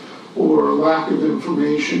dissimilarities or lack of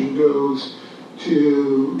information goes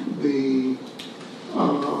to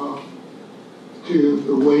to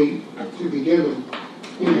the weight to be given.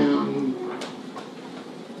 And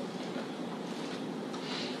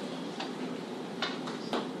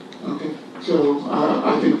okay, so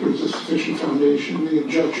I think there's a sufficient foundation. The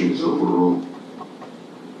objection is overruled.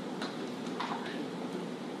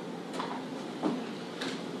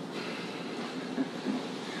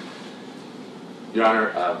 Your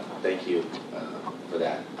Honor, thank you for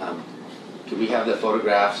that. Can we have the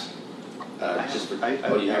photographs? Just for,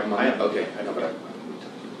 oh, you have them on there? Okay.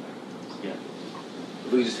 Yeah.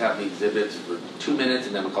 If we just have the exhibits for 2 minutes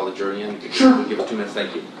and then we'll call the jury in? Sure. We'll give it 2 minutes,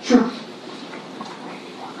 thank you. Sure.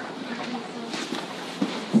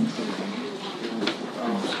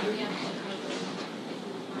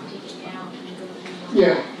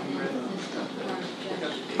 Yeah.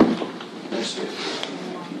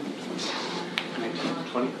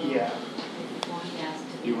 Yeah.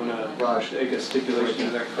 You want to make a stipulation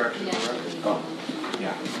of that correction? Oh,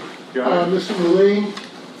 yeah. Your Honor? Mr. Moline,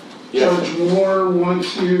 Yes. Judge Moore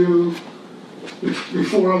wants you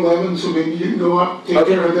before 11, so maybe you can go up, take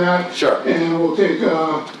Okay. care of that. Sure. And we'll take,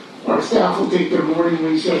 our staff will take their morning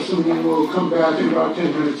recess, and then we'll come back in about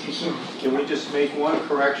 10 minutes or so. Can we just make one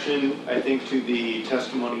correction, I think, to the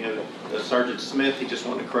testimony of Sergeant Smith? He just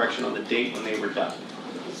wanted a correction on the date when they were done.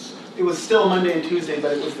 It was still Monday and Tuesday,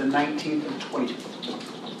 but it was the 19th and 20th.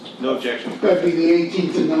 No objection. That'd be the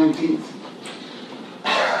 18th and 19th.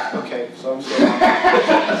 Okay, so I'm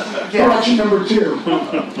saying. Correction number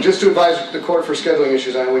 2. Just to advise the court for scheduling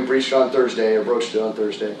issues, I know we breached on Thursday, or broached it on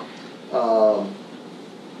Thursday.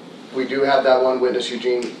 We do have that one witness,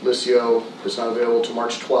 Eugene Licio, that's not available till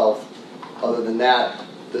March 12th. Other than that,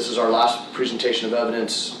 this is our last presentation of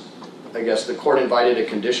evidence. I guess the court invited a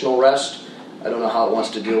conditional rest. I don't know how it wants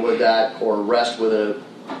to deal with that, or rest with a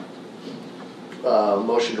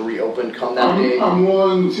motion to reopen come that day. I'm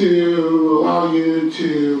willing to allow you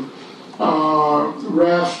to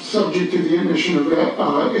rest subject to the admission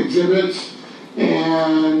of exhibits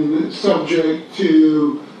and subject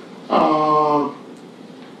to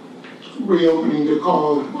reopening to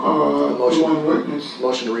call one witness.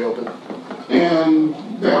 Motion to reopen. And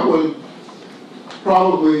that would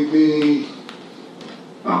probably be,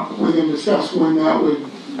 we can discuss when that would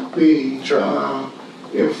be. Sure.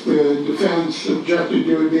 If the defense objected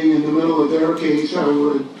to it being in the middle of their case, I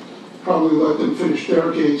would probably let them finish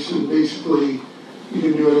their case, and basically you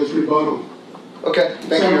can do it as rebuttal. Okay,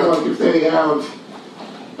 thank you. Sounds like if they have,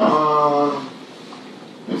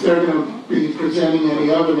 if they're going to be presenting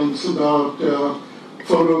any evidence about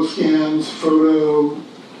photo scans, photo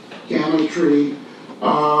gantry,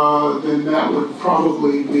 then that would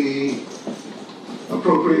probably be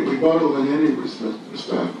appropriate rebuttal in any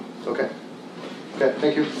respect. Okay. Okay,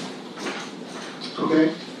 thank you.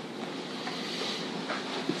 Okay?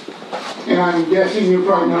 And I'm guessing you're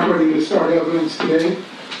probably not ready to start evidence today?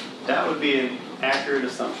 That would be an accurate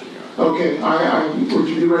assumption, Your Honor. Okay, would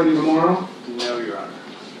you be ready tomorrow? No, Your Honor.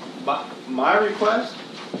 But my request,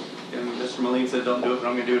 and Mr. Moline said don't do it, but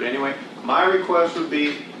I'm going to do it anyway. My request would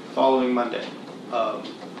be following Monday.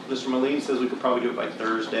 Mr. Moline says we could probably do it by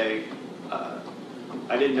Thursday.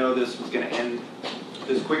 I didn't know this was going to end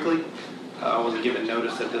this quickly. I wasn't given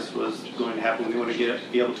notice that this was going to happen. We want to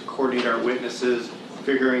be able to coordinate our witnesses,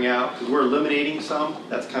 figuring out, because we're eliminating some.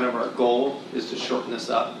 That's kind of our goal, is to shorten this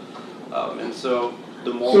up. And so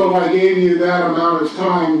the more... So if I gave you that amount of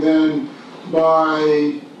time, then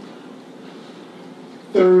by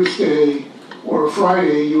Thursday or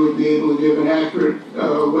Friday, you would be able to give an accurate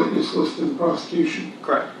witness list to the prosecution?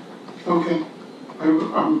 Correct. Okay.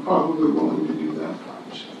 I'm probably willing to do that.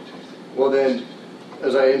 Well then,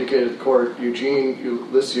 as I indicated to the court, Eugene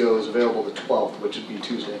Licio is available the 12th, which would be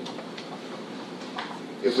Tuesday.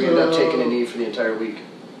 If we end up taking a knee for the entire week.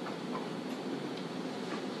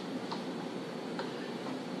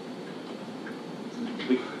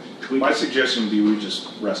 My suggestion would be we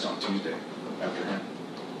just rest on Tuesday after him.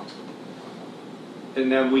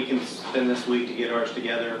 And then we can spend this week to get ours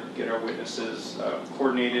together, get our witnesses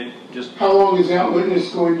coordinated. Just How long is that witness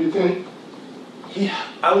going to take? Yeah,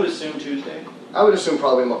 I would assume Tuesday. I would assume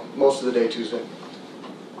probably most of the day Tuesday.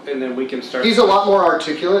 And then we can start. He's a lot more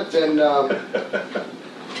articulate than,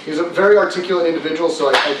 he's a very articulate individual, so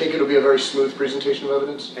I think it'll be a very smooth presentation of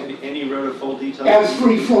evidence. And he wrote a full detail. As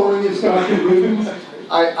free-flowing as Dr. Rubens?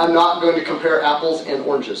 I'm not going to compare apples and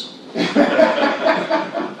oranges.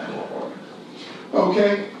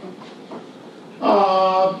 Okay.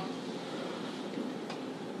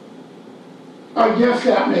 I guess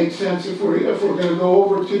that makes sense if we're going to go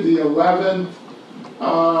over to the 11th,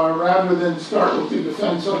 rather than start with the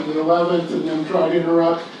defense on the 11th and then try to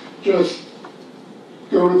interrupt, just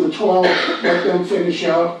go to the 12th, let them finish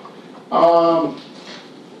up,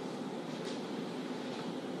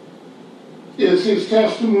 Is his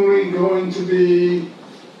testimony going to be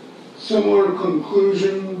similar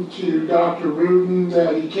conclusion to Dr. Rudin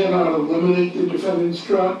that he cannot eliminate the defendant's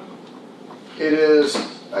truck? It is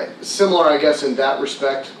similar, I guess, in that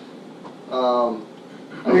respect. I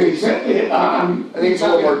mean, I think it's a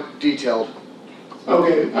little more detailed.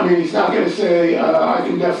 Okay, I mean, he's not going to say, I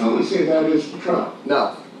can definitely say that is the truck.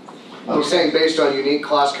 No. He's saying based on unique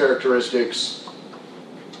class characteristics.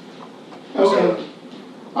 Okay.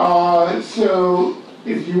 So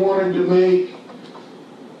if you wanted to make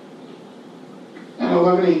an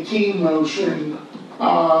 11-18 motion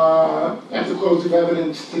at the close of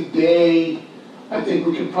evidence today, I think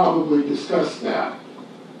we could probably discuss that.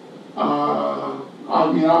 I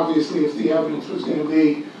mean, obviously, if the evidence was going to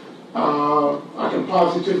be, I can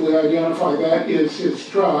positively identify that is his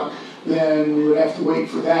truck, then we would have to wait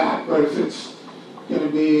for that. But if it's going to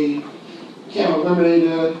be, can't eliminate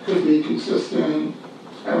it, could be consistent,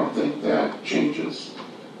 I don't think that changes.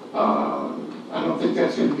 I don't think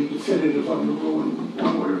that's going to be definitive on the ruling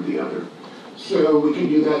one way or the other. So we can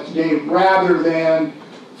do that today rather than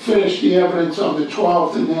finish the evidence on the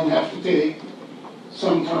 12th and then have to take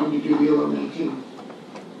some time to do the 11-18.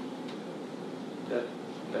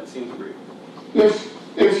 That seems great.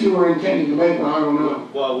 If you were intending to make one, I don't know.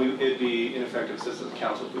 Well, it'd be ineffective assistance of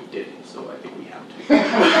counsel if we didn't, so I think we have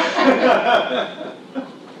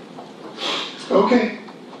to. Okay.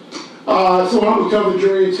 So why don't we tell the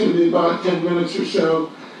jury it's going to be about 10 minutes or so,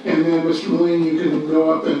 and then Mr. Moline, you can go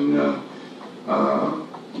up and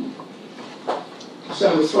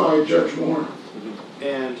satisfy Judge Moore.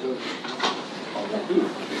 And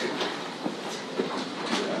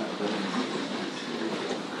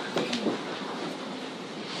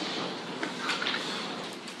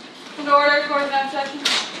In order, court is now in session.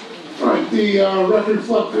 All right, the record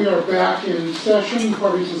reflects we are back in session.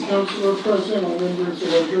 Parties and counsel are present. All members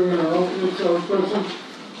of our jury and our alternates are present.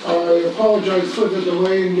 I apologize for the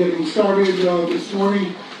delay in getting started this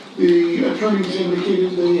morning. The attorneys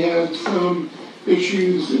indicated they had some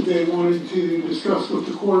issues that they wanted to discuss with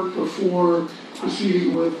the court before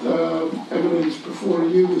proceeding with evidence before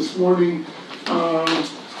you this morning. I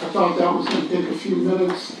thought that was going to take a few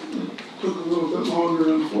minutes. It took a little bit longer,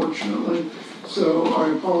 unfortunately. So I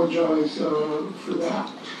apologize for that.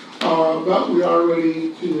 But we are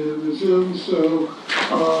ready to resume, so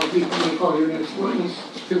you can call your next witness.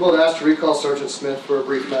 People have asked to recall Sergeant Smith for a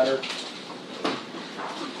brief matter.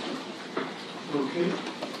 Okay.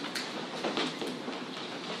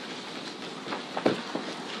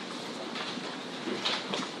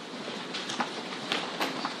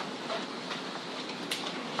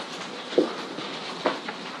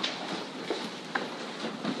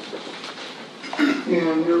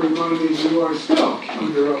 And you're reminded you are still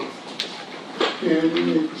under oath. And you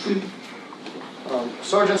may proceed.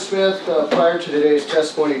 Sergeant Smith, prior to today's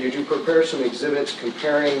testimony, did you prepare some exhibits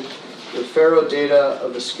comparing the Faro data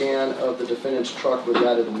of the scan of the defendant's truck with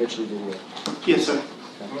that of the Mitchley video? Yes, sir.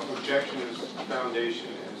 objection is foundation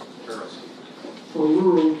is heresy.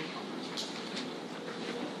 Overruled.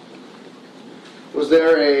 Was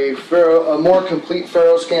there a more complete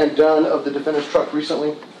Faro scan done of the defendant's truck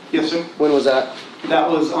recently? Yes, sir. When was that? That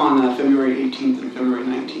was on February 18th and February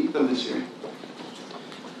 19th of this year.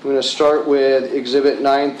 I'm going to start with Exhibit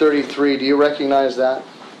 933. Do you recognize that?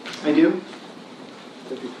 I do.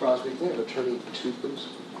 Deputy Crosby, can we have Attorney 2, please?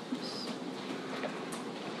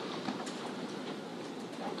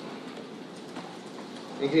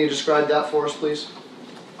 And can you describe that for us, please?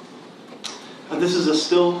 This is a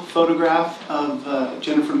still photograph of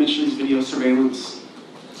Jennifer Mitchley's video surveillance.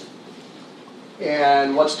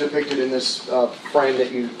 And what's depicted in this frame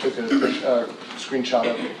that you took a screenshot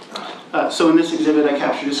of? So in this exhibit, I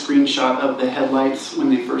captured a screenshot of the headlights when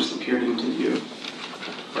they first appeared into view.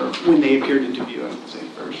 Or when they appeared into view, I would say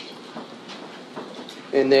first.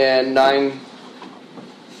 And then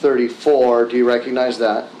 934, do you recognize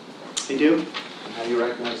that? I do. And how do you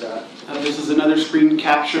recognize that? This is another screen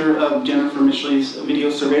capture of Jennifer Mitchley's video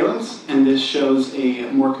surveillance, and this shows a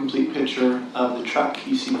more complete picture of the truck.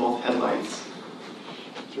 You see both headlights.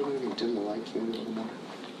 Is there a way to dim the lights maybe a little more?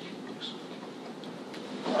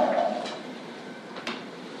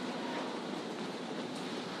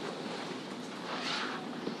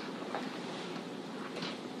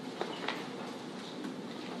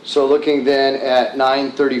 So looking then at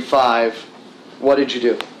 935, what did you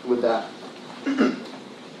do with that?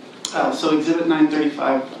 So Exhibit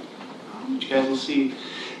 935, which you guys will see,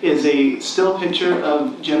 is a still picture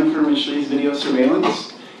of Jennifer Mitchley's video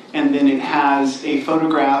surveillance. and then it has a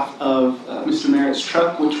photograph of Mr. Merritt's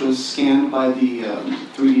truck, which was scanned by the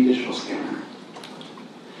 3D digital scanner.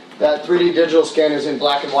 That 3D digital scan is in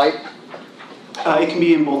black and white? It can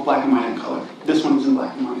be in both black and white and color. This one is in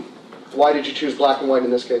black and white. Why did you choose black and white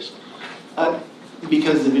in this case?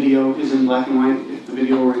 Because the video is in black and white. If the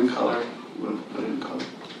video were in color, we would have put it in color.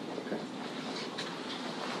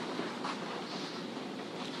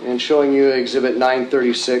 And showing you Exhibit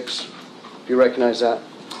 936. Do you recognize that?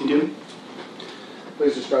 You do?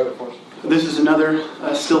 Please describe it for us. This is another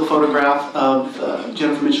still photograph of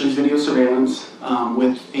Jennifer Mitchell's video surveillance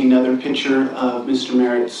with another picture of Mr.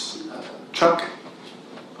 Merritt's truck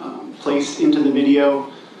placed into the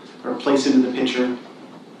video, or placed into the picture.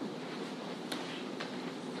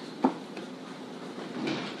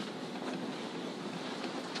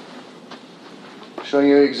 Showing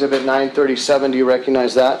you Exhibit 937. Do you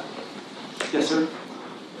recognize that? Yes, sir.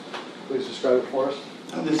 Please describe it for us.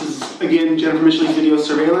 This is, again, Jennifer Mitchell's video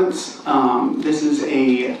surveillance. This is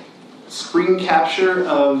a screen capture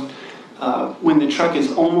of when the truck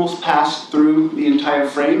is almost passed through the entire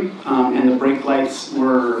frame, and the brake lights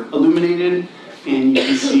were illuminated, and you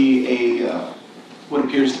can see a what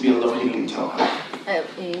appears to be a low-hanging tailpipe. A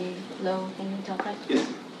low-hanging tailpipe? Yes.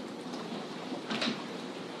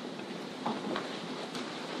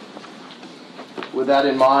 With that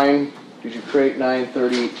in mind, did you create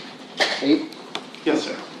 938? Yes,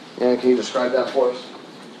 sir. And can you describe that for us?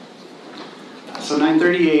 So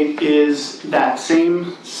 938 is that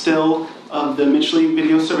same still of the Mitchell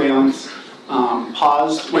video surveillance,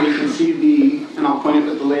 paused where you can see the, and I'll point it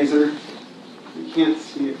with the laser. You can't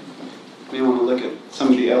see it. You may want to look at some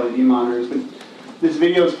of the LED monitors, but this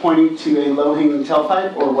video is pointing to a low-hanging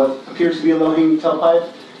tailpipe, or what appears to be a low-hanging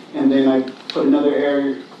tailpipe, and then I put another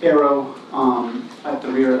arrow at the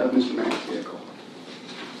rear of Mr. Merritt's vehicle,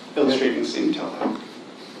 illustrating the same tailpipe.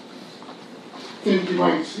 I think you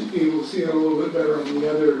might be able to see it a little bit better on the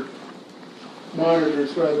other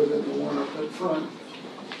monitors rather than the one up at front.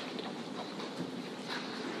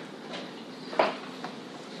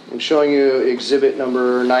 And showing you Exhibit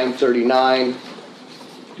number 939.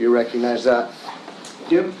 Do you recognize that?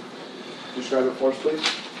 Yep. Describe it for us,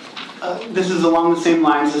 please. This is along the same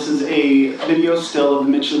lines. This is a video still of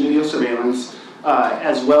the Mitchell video surveillance,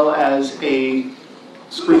 as well as a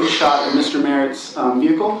screenshot of Mr. Merritt's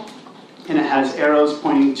vehicle, and it has arrows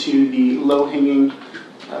pointing to the low-hanging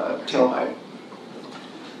tailpipe.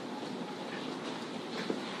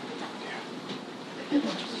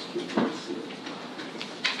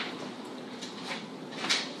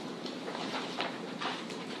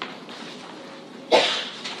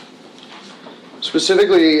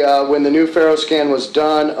 Specifically, when the new Faro scan was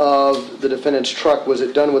done of the defendant's truck, was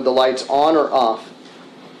it done with the lights on or off?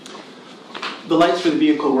 The lights for the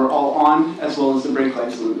vehicle were all on, as well as the brake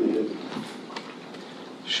lights illuminated.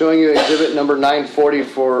 Showing you Exhibit number 940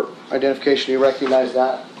 for identification. You recognize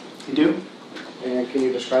that? You do? And can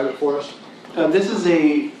you describe it for us? This is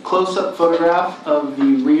a close-up photograph of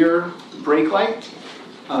the rear brake light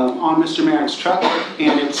on Mr. Merritt's truck,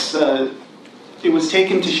 and it was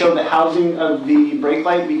taken to show the housing of the brake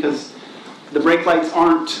light, because the brake lights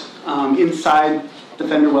aren't inside the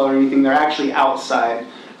fender well or anything. They're actually outside,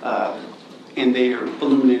 and they are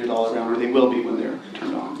illuminated all around, or they will be when they're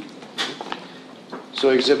turned on. So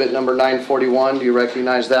Exhibit number 941, do you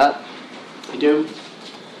recognize that? I do.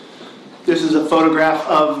 This is a photograph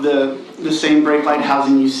of the same brake light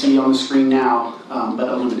housing you see on the screen now, but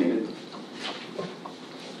illuminated.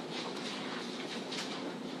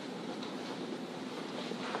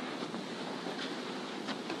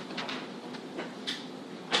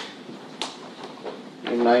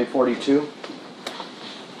 And 942.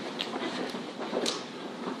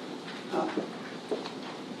 Uh,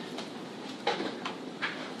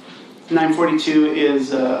 942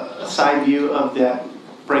 is a side view of that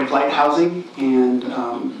brake light housing, and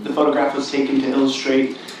the photograph was taken to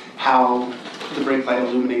illustrate how the brake light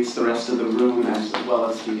illuminates the rest of the room as well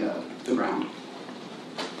as the ground.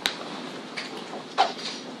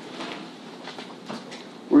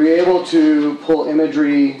 Were you able to pull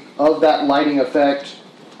imagery of that lighting effect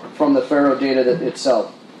from the Faro data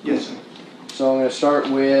itself? Yes, sir. So I'm going to start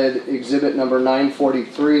with Exhibit number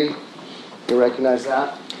 943. You recognize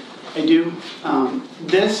that? I do.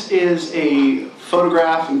 This is a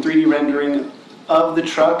photograph and 3D rendering of the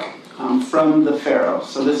truck from the Faro.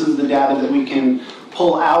 So this is the data that we can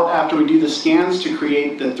pull out after we do the scans to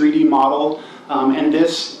create the 3D model. And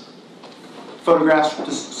this photograph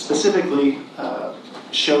specifically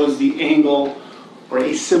shows the angle, or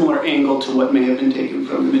a similar angle to what may have been taken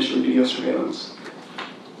from the Mitchell video surveillance.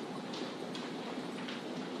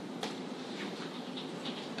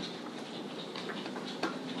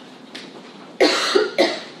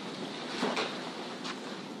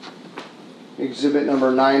 exhibit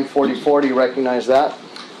number 944. Do you recognize that?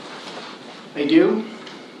 I do.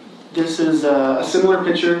 This is a similar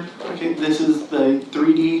picture. Okay, this is the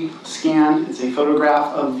 3D scan. It's a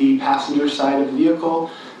photograph of the passenger side of the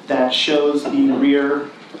vehicle that shows the rear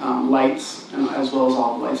lights as well as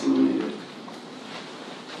all the lights illuminated.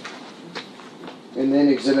 And then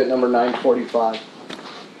exhibit number 945.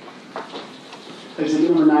 Exhibit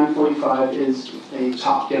number 945 is a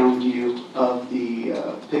top-down view of the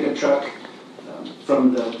pickup truck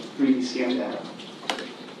from the 3D scan data.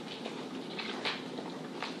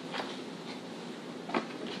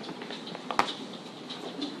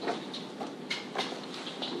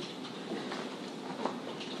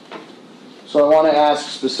 So I want to ask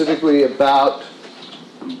specifically about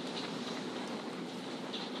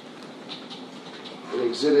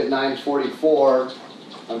exhibit 944.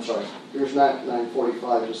 I'm sorry, here's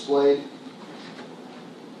 945 displayed.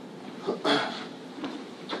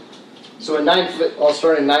 So I'll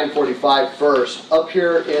start in 945 first. Up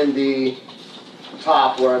here in the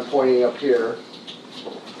top where I'm pointing up here,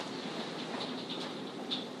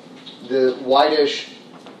 the whitish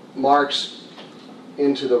marks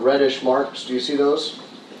into the reddish marks. Do you see those?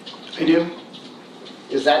 I do.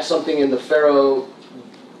 Is that something in the Faro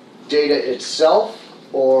data itself,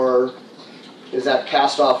 or is that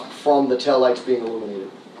cast off from the taillights being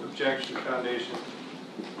illuminated? Objection, Foundation.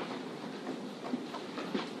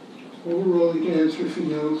 Overall, you can answer if he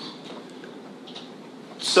knows.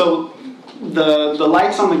 So the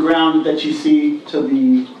lights on the ground that you see to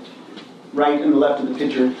the right and the left of the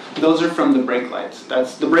picture, those are from the brake lights.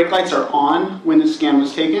 The brake lights are on when the scan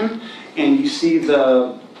was taken, and you see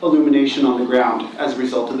the illumination on the ground as a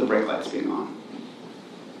result of the brake lights being on.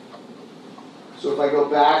 So if I go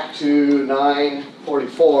back to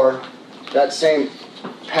 944, that same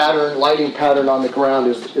pattern, lighting pattern on the ground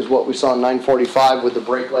is what we saw in 945 with the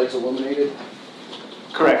brake lights illuminated?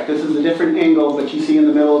 Correct. This is a different angle, but you see in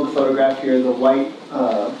the middle of the photograph here, the white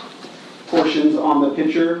portions on the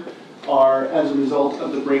picture are as a result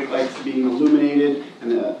of the brake lights being illuminated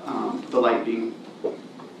and the light being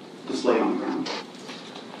displayed on the ground.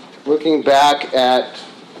 Looking back at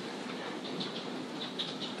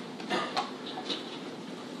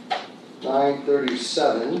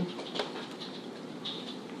 (937),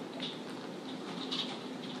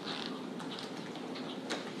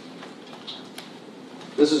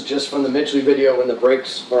 this is just from the Mitchley video when the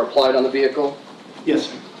brakes are applied on the vehicle. Yes,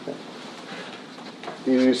 sir.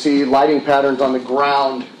 You see lighting patterns on the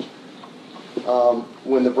ground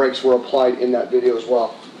when the brakes were applied in that video as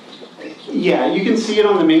well. Yeah, you can see it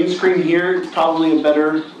on the main screen here. It's probably a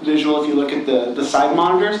better visual if you look at the side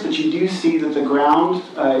monitors, but you do see that the ground,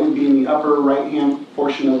 it would be in the upper right-hand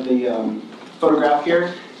portion of the photograph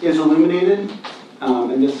here, is illuminated,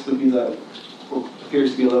 and this would be what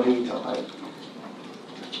appears to be a low-hanging tailpipe.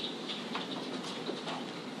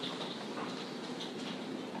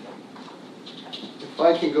 If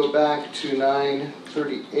I can go back to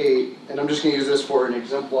 938, and I'm just going to use this for an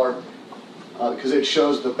exemplar because it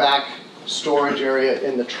shows the back storage area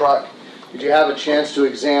in the truck. Did you have a chance to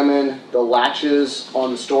examine the latches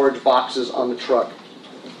on the storage boxes on the truck?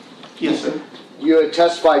 Yes, sir. You had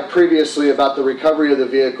testified previously about the recovery of the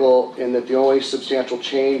vehicle and that the only substantial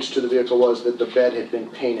change to the vehicle was that the bed had been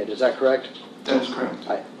painted. Is that correct? That is correct.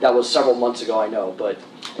 That was several months ago, I know, but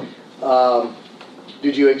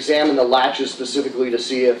did you examine the latches specifically to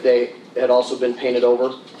see if they had also been painted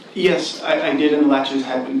over? Yes, I did, and the latches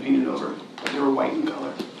had been painted over. They were white in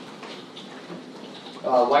color.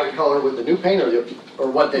 White in color with the new paint or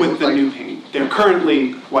what they With look the like? new paint. They're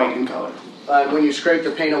currently white in color. When you scrape the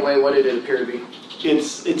paint away, what did it appear to be?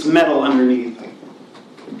 It's metal underneath.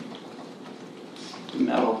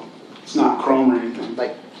 Metal. It's not chrome or anything.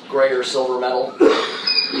 Like gray or silver metal?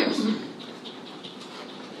 Yes.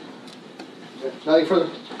 Nothing further?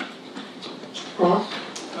 Ross?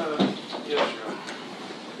 Yes, Your Honor.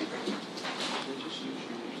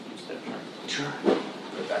 Sure.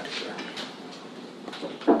 Go back to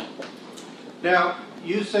there. Now,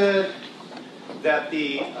 you said that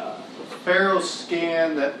the Faro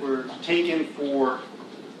scan that were taken for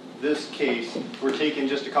this case were taken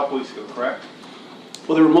just a couple weeks ago, correct?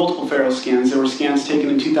 Well, there were multiple Faro scans. There were scans taken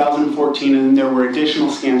in 2014, and there were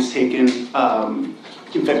additional scans taken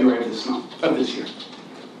in February of this year.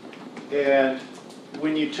 And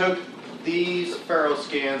when you took these Faro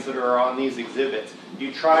scans that are on these exhibits,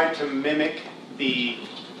 you tried to mimic the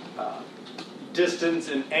distance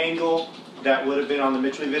and angle that would have been on the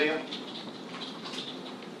Mitchley video?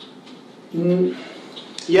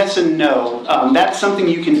 Yes and no. That's something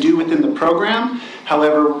you can do within the program.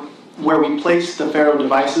 However, where we placed the Faro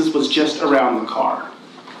devices was just around the car.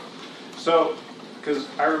 So because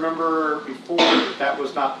I remember before that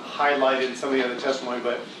was not highlighted in some of the other testimony,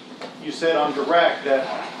 but you said on direct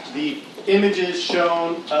that the images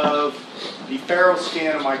shown of the Faro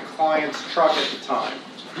scan of my client's truck at the time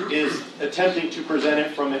is attempting to present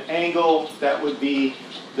it from an angle that would be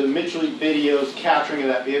the Mitchell video's capturing of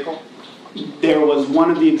that vehicle? There was one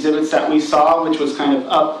of the exhibits that we saw, which was kind of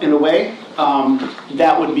up and away.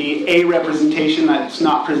 That would be a representation that's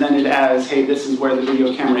not presented as, hey, this is where the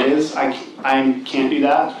video camera is. I can't do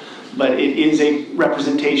that, but it is a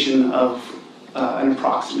representation of an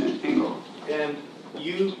approximate angle. And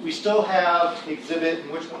we still have exhibit, and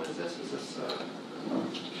which one is this? Is this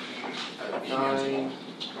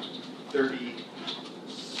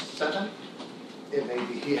 937? It may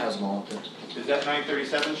be, he has them all up there. Is that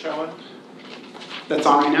 937 showing? That's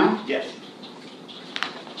on right now? Yes.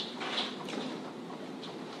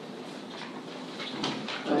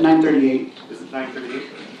 At 938. This is 938.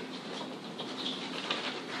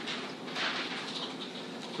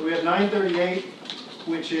 So we have 938,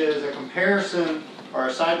 which is a comparison or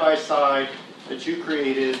a side-by-side that you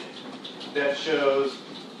created that shows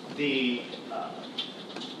the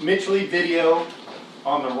Mitchell video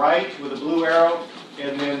on the right with a blue arrow,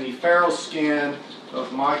 and then the Faro scan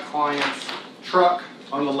of my client's truck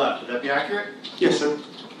on the left. Would that be accurate? Yes, sir.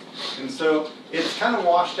 And so it's kind of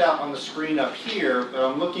washed out on the screen up here, but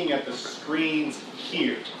I'm looking at the screens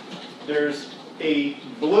here. There's a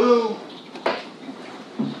blue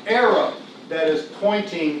arrow that is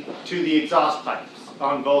pointing to the exhaust pipes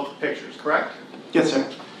on both pictures, correct? Yes, sir.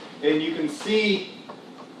 And you can see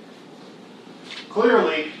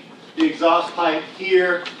clearly the exhaust pipe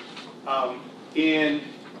here in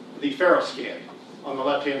the Faro scan on the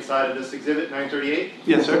left-hand side of this exhibit, 938.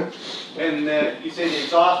 Yes, sir. And you say the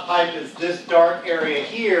exhaust pipe is this dark area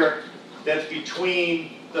here that's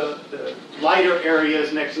between the lighter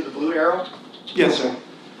areas next to the blue arrow? Yes, sir.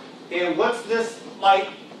 And what's this light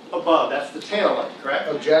above? That's the tail light, correct?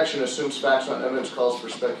 Objection, assumes facts, not evidence, calls for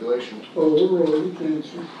speculation. Overruled, you can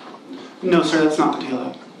answer. No, sir, that's not the tail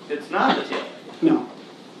light. It's not the tail light. No.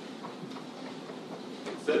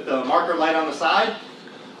 Is it the marker light on the side?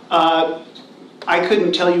 I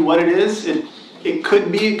couldn't tell you what it is. It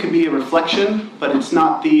could be a reflection, but it's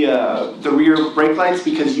not the rear brake lights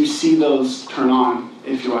because you see those turn on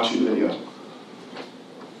if you're watching the video.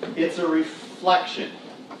 It's a reflection.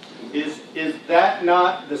 Is that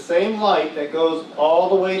not the same light that goes all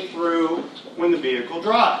the way through when the vehicle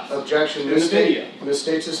drives? Objection, In the video.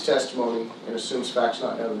 misstates his testimony and assumes facts,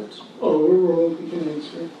 not evidence. Overruled, you can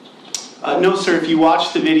answer. No, sir, if you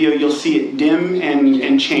watch the video, you'll see it dim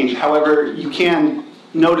and change. However, you can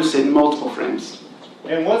notice it in multiple frames.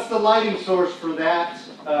 And what's the lighting source for that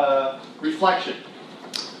reflection?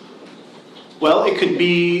 Well, it could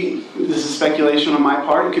be, this is speculation on my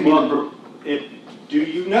part, it could be Do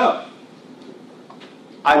you know?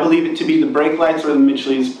 I believe it to be the brake lights or the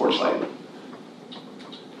Mitchell's porch light.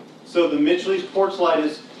 So the Mitchell's porch light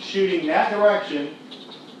is shooting that direction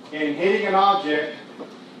and hitting an object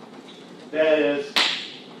that is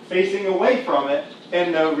facing away from it,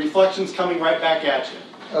 and the reflection's coming right back at you.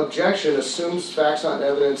 Objection, assumes facts, not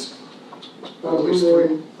evidence. At least three.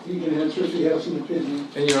 Overruled, you can answer if you have some opinion.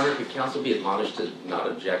 And Your Honor, could counsel be admonished to not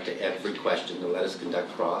object to every question and let us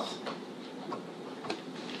conduct cross?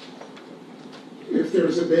 If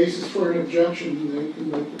there's a basis for an objection, they can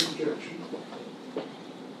make an objection.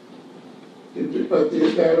 But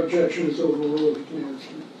if that objection is overruled, you can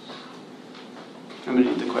answer. I'm going to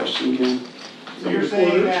need the question again. So you're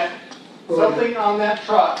saying that something on that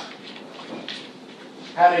truck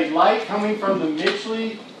had a light coming from the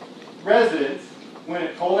Mitchell residence when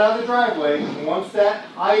it pulled out of the driveway, and once that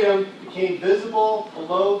item became visible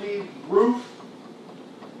below the roof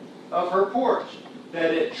of her porch,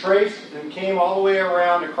 that it traced and came all the way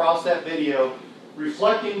around across that video,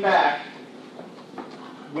 reflecting back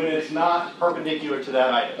when it's not perpendicular to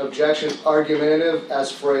that item. Objection, argumentative,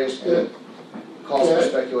 as phrased, and calls for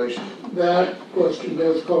speculation. That question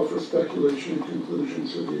does call for speculation and conclusion,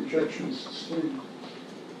 so the objection is sustained.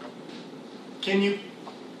 Can you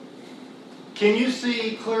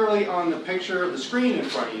see clearly on the picture of the screen in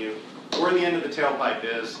front of you where the end of the tailpipe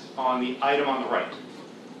is on the item on the right?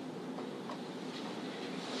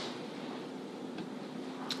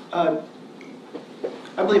 I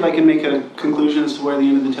believe I can make a conclusion as to where the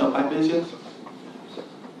end of the tailpipe is, yes?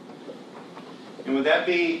 And would that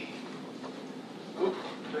be...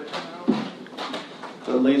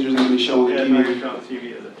 The laser's going to be showing the Yeah, it's TV. not on the TV,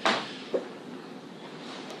 is it?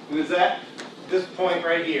 And is that this point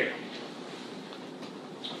right here?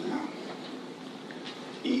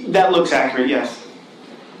 That looks accurate, yes.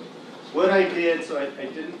 What I did, so I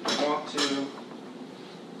didn't want to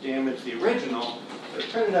damage the original. They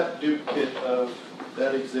printed up a duplicate of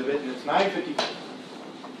that exhibit, and it's 954.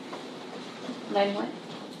 9 what?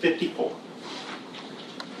 54.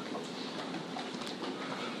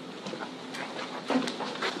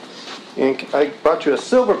 And I brought you a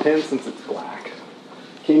silver pen since it's black.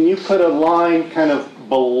 Can you put a line kind of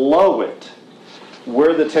below it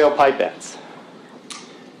where the tailpipe ends?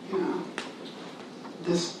 Yeah.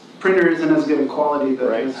 This printer isn't as good a quality, but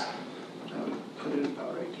Right. I would put it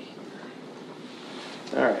about right here.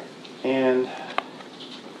 All right, and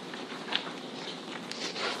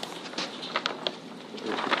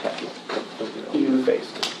You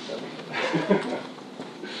faced.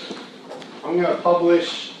 I'm going to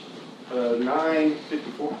publish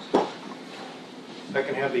 954. If I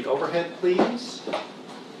can have the overhead, please.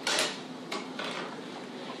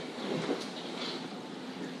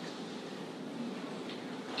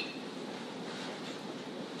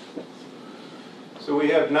 So we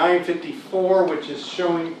have 954, which is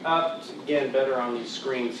showing up, again, better on these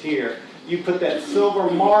screens here. You put that silver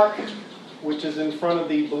mark, which is in front of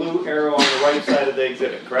the blue arrow on the right side of the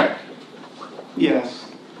exhibit, correct? Yes.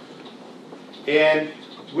 And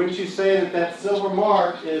wouldn't you say that that silver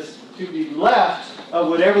mark is to the left of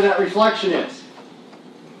whatever that reflection is?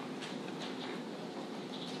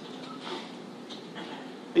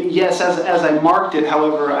 Yes, as I marked it,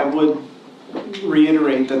 however, I would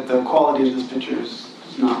reiterate that the quality of this picture is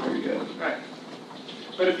not very good. Right.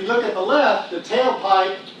 But if you look at the left, the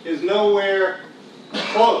tailpipe is nowhere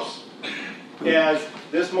close as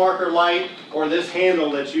this marker light or this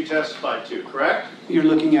handle that you testified to, correct? You're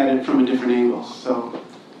looking at it from a different angle. So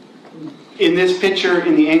in this picture,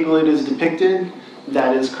 in the angle it is depicted,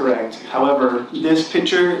 that is correct. However, this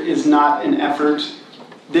picture is not an effort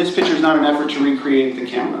to recreate the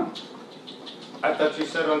camera. I thought you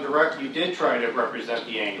said on direct you did try to represent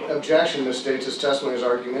the angle. Objection, misstates his testimony is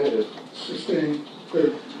argumentative. Sustained.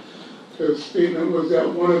 The statement was that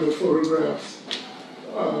one of the photographs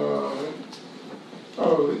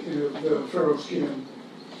the ferrule scan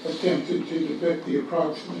attempted to depict the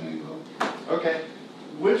approximate angle. Okay.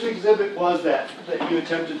 Which exhibit was that you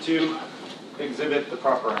attempted to exhibit the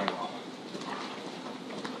proper angle?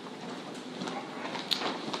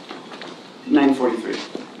 943.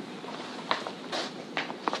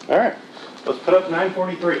 All right. Let's put up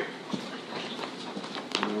 943.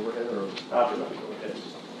 Overhead or I'll do it. Go ahead.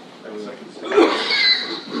 7 seconds.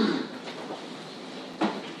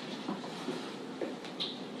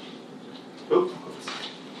 Oops.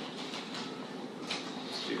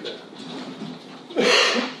 Let's do that.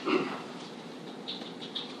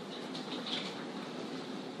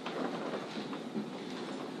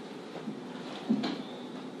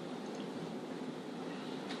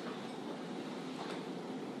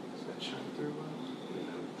 Does that shine through well?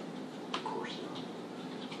 No. Of course not.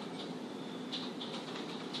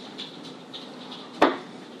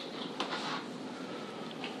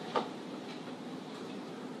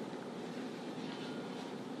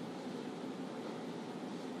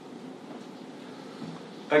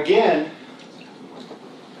 Again,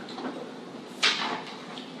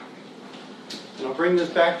 and I'll bring this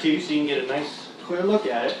back to you so you can get a nice clear look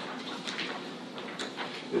at it.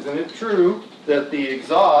 Isn't it true that the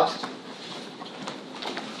exhaust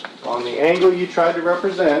on the angle you tried to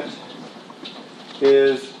represent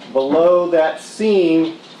is below that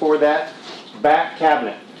seam for that back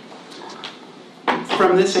cabinet?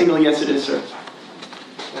 From this angle, yes it is, sir.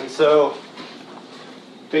 And so,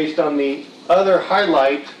 based on the other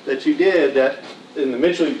highlight that you did, that in the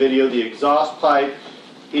Mitchell video, the exhaust pipe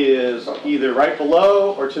is either right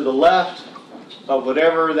below or to the left of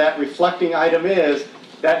whatever that reflecting item is,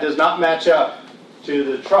 that does not match up to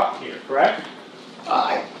the truck here, correct?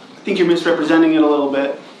 I think you're misrepresenting it a little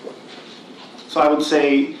bit. So I would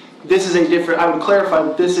say this is I would clarify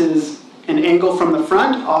that this is an angle from the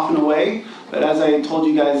front, off and away, but as I told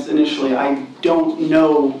you guys initially, I don't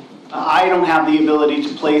know, I don't have the ability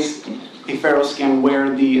to place a ferrule scan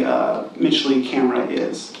where the Mitchell camera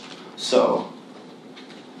is. So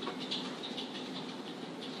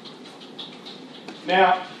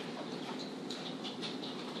now,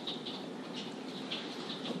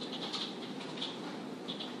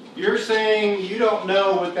 you're saying you don't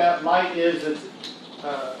know what that light is that's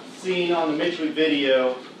seen on the Mitchell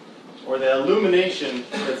video, or the illumination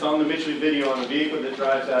that's on the Mitchell video on the vehicle that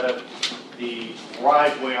drives out of the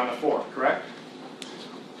driveway on the 4th, correct?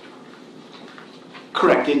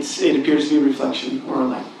 correct, it appears to be a reflection or a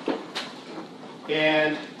light.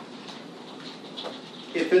 And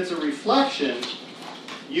if it's a reflection,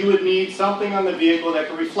 you would need something on the vehicle that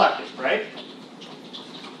can reflect it, right?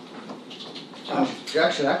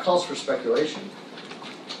 Objection, that calls for speculation.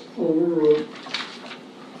 Overruled.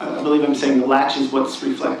 I believe I'm saying the latch is what's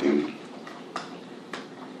reflecting.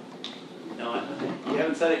 No, you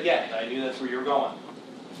haven't said it yet. I knew that's where you were going.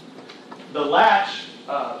 The latch,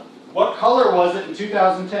 what color was it in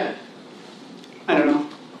 2010? I don't know.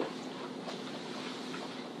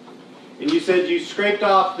 And you said you scraped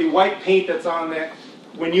off the white paint that's on there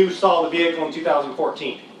when you saw the vehicle in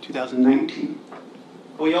 2014. 2019.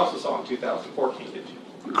 Well, you also saw it in 2014, did you?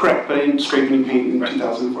 Correct, but I didn't scrape any paint in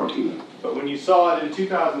 2014. But when you saw it in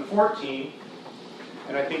 2014,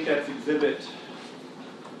 and I think that's exhibit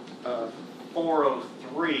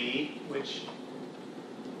 403, which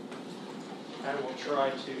I will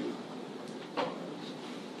try to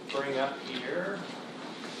bring up here.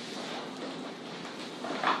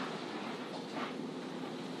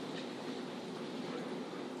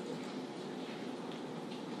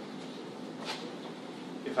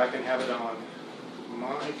 If I can have it on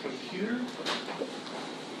my computer.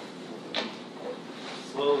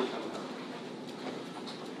 Slowly coming up.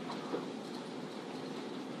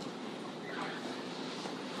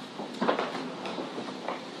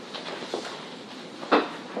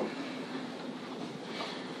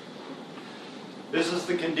 This is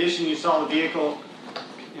the condition you saw the vehicle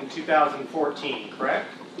in 2014, correct?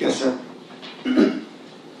 Yes, sir. And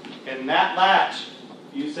that latch,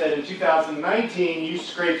 you said in 2019 you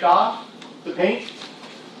scraped off the paint?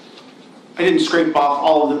 I didn't scrape off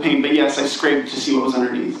all of the paint, but yes, I scraped to see what was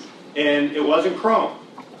underneath. And it wasn't chrome?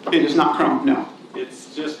 It is not chrome, no.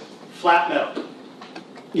 It's just flat metal?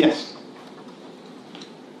 Yes.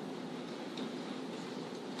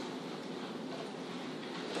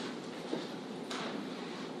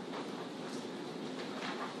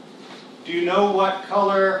 Do you know what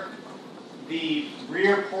color the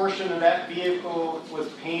rear portion of that vehicle was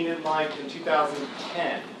painted like in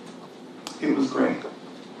 2010? It was gray.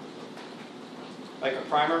 Like a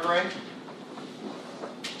primer gray?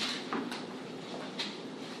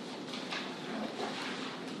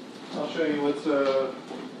 I'll show you what's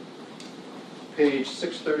page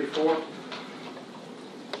 634.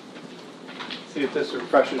 See if this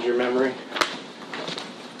refreshes your memory.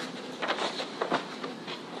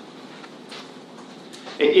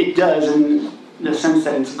 It does in the sense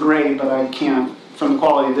that it's gray, but I can't, from the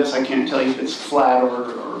quality of this, I can't tell you if it's flat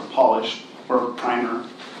or polished or primer.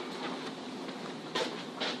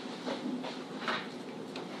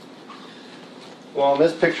 Well, in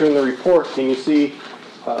this picture in the report, can you see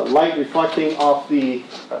light reflecting off the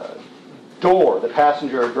door, the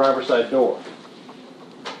passenger or driver's side door?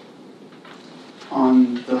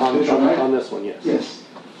 On the picture, right? On this one, yes. Yes.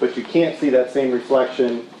 But you can't see that same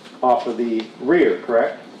reflection off of the rear,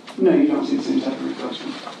 correct? No, you don't see the same type of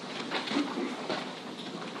reflection.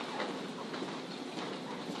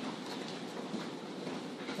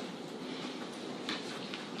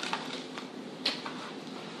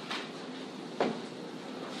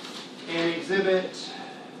 And exhibit,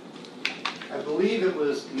 I believe it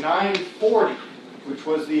was 940, which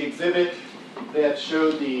was the exhibit that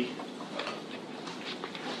showed the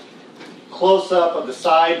close-up of the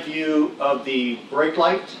side view of the brake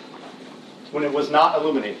light when it was not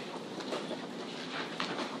illuminated.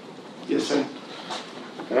 Yes, sir.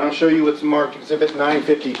 And I'll show you what's marked exhibit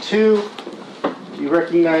 952. Do you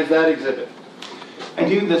recognize that exhibit? I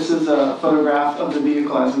do. This is a photograph of the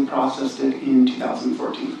vehicle as we processed it in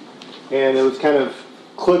 2014. And it was kind of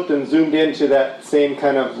clipped and zoomed into that same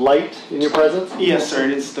kind of light in your presence? Yes, sir.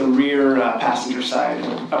 It's the rear passenger side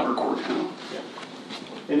upper quarter panel.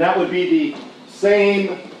 And that would be the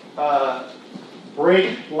same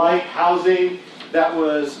brake light housing that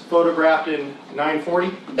was photographed in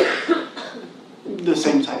 940? The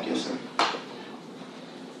same type, yes, sir.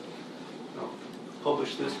 I'll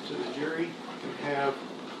publish this to the jury and have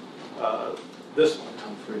this one.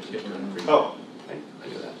 Oh, I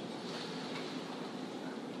knew that.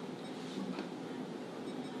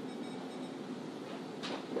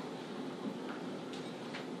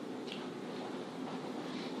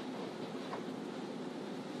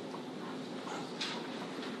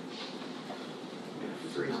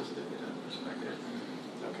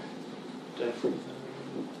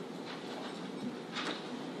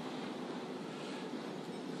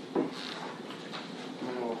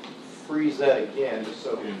 Freeze that again, just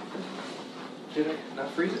so. Did I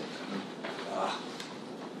not freeze it?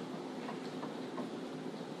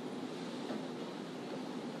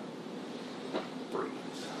 Freeze.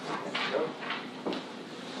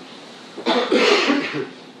 There we go.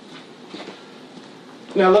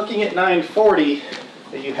 Now, looking at 940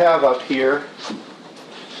 that you have up here,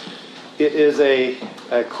 it is a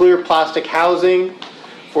clear plastic housing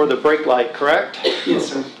for the brake light, correct? Yes,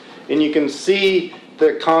 sir. And you can see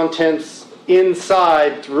the contents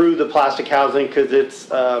inside through the plastic housing because it's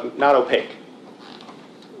not opaque.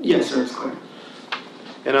 Yes, sir, it's clear.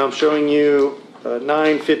 And I'm showing you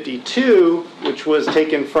 952, which was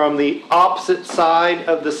taken from the opposite side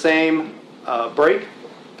of the same break.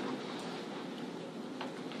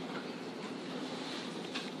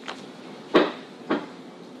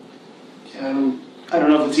 I don't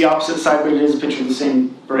know if it's the opposite side, but it is a picture of the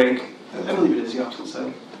same break. I believe it is the opposite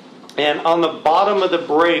side. And on the bottom of the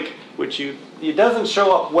break, which it doesn't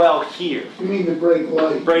show up well here. You mean the brake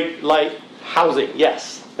light? Brake light housing,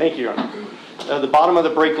 yes. Thank you, Your Honor. The bottom of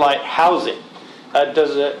the brake light housing,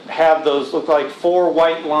 does it have those look like 4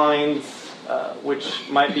 white lines, which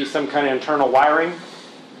might be some kind of internal wiring?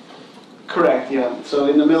 Correct, yeah. So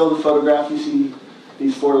in the middle of the photograph, you see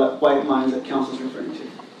these 4 white lines that council's referring to,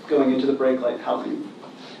 going into the brake light housing.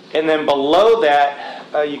 And then below that,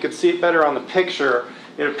 you can see it better on the picture,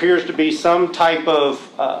 it appears to be some type of,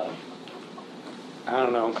 I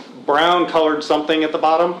don't know, brown colored something at the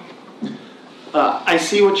bottom. I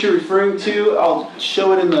see what you're referring to. I'll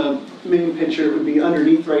show it in the main picture. It would be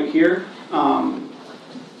underneath right here.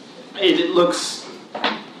 It looks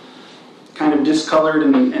kind of discolored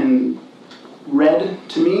and red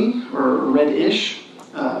to me, or reddish.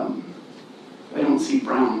 I don't see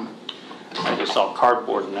brown. I just saw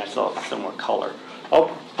cardboard and I saw a similar color.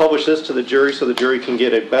 I'll publish this to the jury so the jury can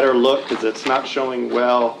get a better look because it's not showing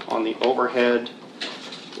well on the overhead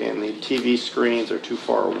and the TV screens are too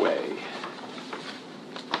far away.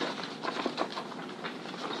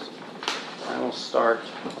 I'll start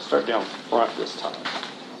down front this time.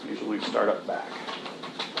 Usually we start up back.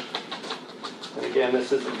 And again,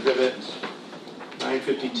 this is exhibit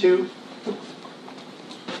 952.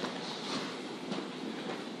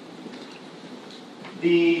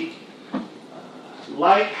 The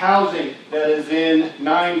light housing that is in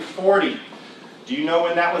 940, do you know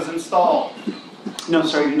when that was installed? No,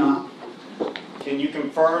 sir, I do not. Can you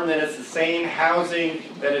confirm that it's the same housing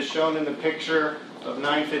that is shown in the picture of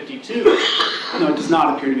 952? No, it does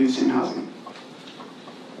not appear to be the same housing.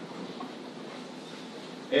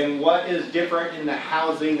 And what is different in the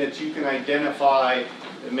housing that you can identify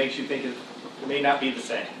that makes you think it may not be the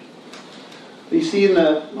same? You see in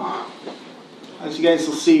the, as you guys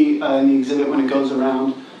will see in the exhibit when it goes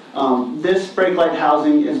around, this brake light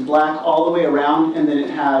housing is black all the way around, and then it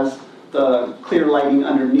has the clear lighting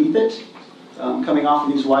underneath it coming off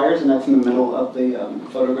of these wires, and that's in the middle of the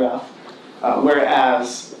photograph.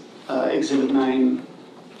 Whereas exhibit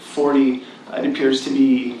 940, it appears to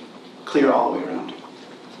be clear all the way around.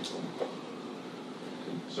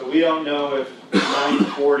 So we don't know if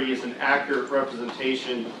 940 is an accurate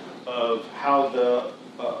representation of how the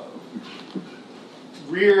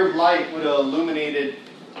rear light would have illuminated,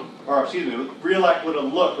 or excuse me, rear light would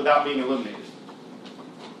have looked without being illuminated.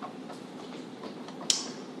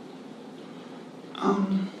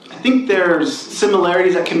 I think there's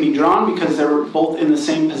similarities that can be drawn because they're both in the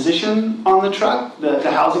same position on the truck.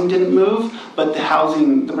 The housing didn't move, but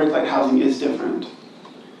the brake light housing is different.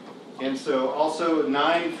 And so also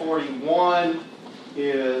 941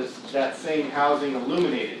 is that same housing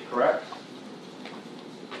illuminated, correct?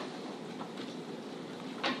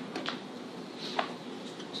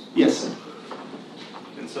 Yes, sir.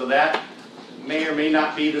 And so that may or may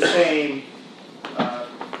not be the same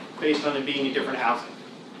based on it being a different housing.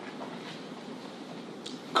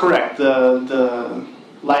 Correct. The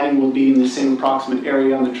lighting will be in the same approximate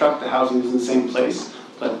area on the truck. The housing is in the same place,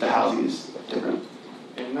 but the housing is different.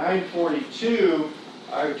 In 942,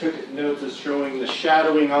 I took notes as showing the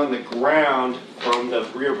shadowing on the ground from the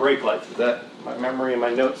rear brake lights. Is that my memory and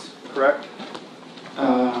my notes correct?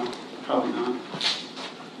 Probably not.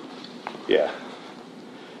 Yeah.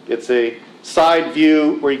 It's a side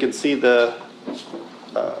view where you can see the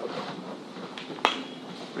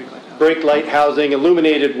brake light housing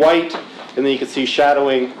illuminated white, and then you can see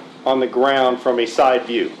shadowing on the ground from a side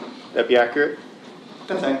view. That be accurate?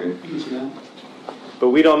 That's accurate. You can see that. But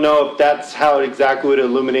we don't know if that's how it exactly would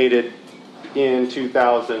illuminate it in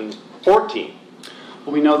 2014.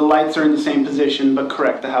 Well, we know the lights are in the same position, but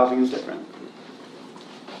correct, the housing is different.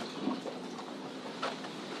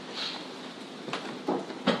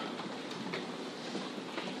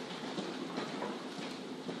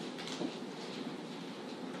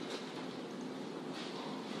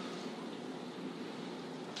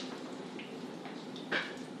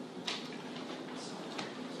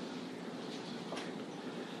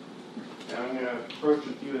 Now I'm going to approach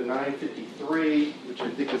with you to 953, which I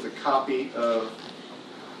think is a copy of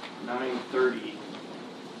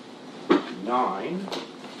 939.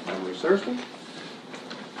 Memory serves me.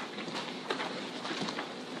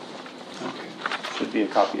 Okay. Should should be a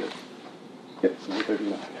copy of. Yep,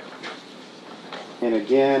 939. And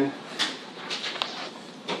again,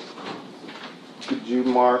 could you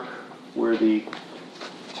mark where the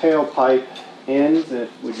tailpipe ends? And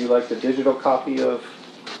would you like a digital copy of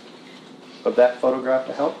that photograph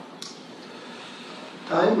to help?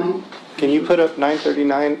 I might. Can you put up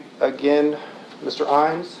 939 again, Mr.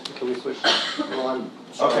 Imes? Can we switch? Well, I'm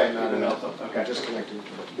sorry, Okay, I'm not no, enough. okay. I'm just connected.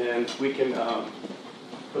 Then we can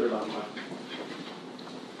put it on my.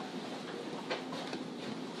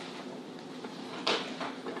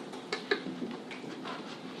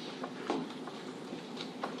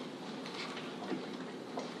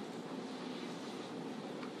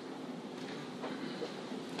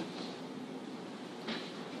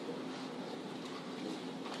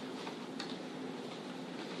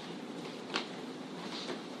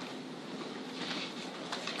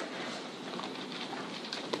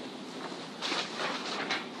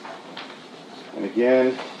 And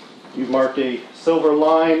again, you've marked a silver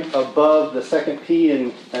line above the second P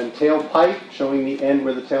and tailpipe, showing the end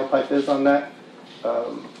where the tailpipe is on that.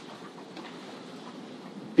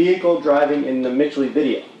 Vehicle driving in the Mitchley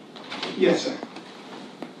video. Yes, sir.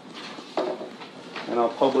 And I'll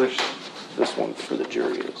publish this one for the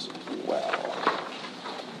jury as well.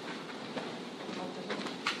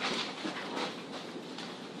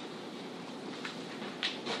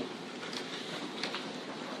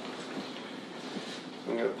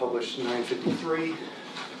 I'm going to publish 953.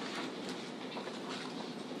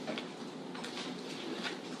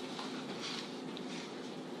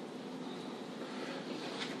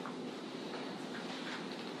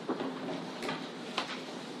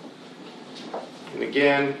 And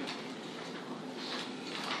again,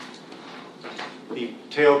 the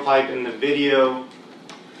tailpipe in the video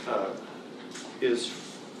is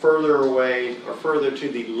further away or further to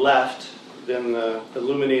the left than the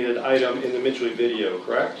illuminated item in the Mitchley video,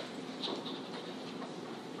 correct?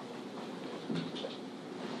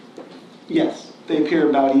 Yes, they appear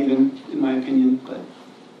about even, in my opinion, but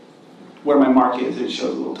where my mark is, it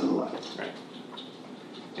shows a little to the left. Right.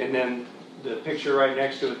 And then the picture right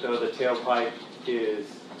next to it, though, the tailpipe is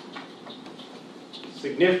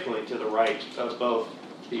significantly to the right of both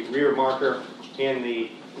the rear marker and the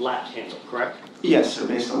latch handle, correct? Yes, sir,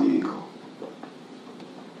 based on the angle.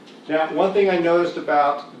 Now, one thing I noticed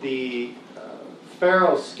about the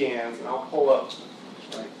Farrell scans, and I'll pull up,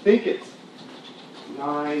 I think it's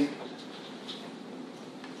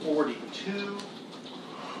 942.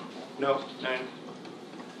 No, 9.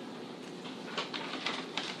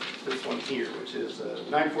 This one here, which is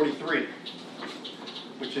 943,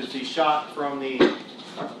 which is the shot from the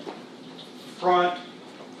front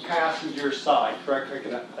passenger side, correct? Like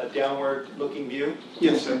a downward looking view?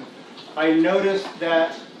 Yes, sir. I noticed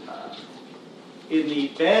that in the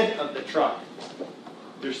bed of the truck,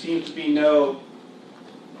 there seems to be no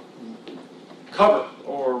cover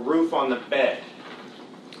or roof on the bed.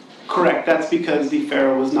 Correct, that's because the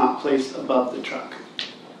ferrule was not placed above the truck.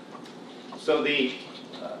 So the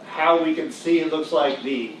how we can see, it looks like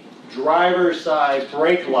the driver's side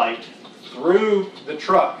brake light through the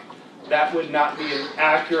truck. That would not be an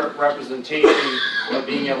accurate representation of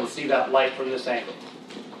being able to see that light from this angle.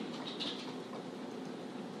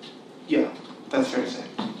 Yeah, that's fair to say.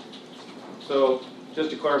 So, just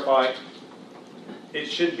to clarify, it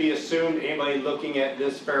should be assumed, anybody looking at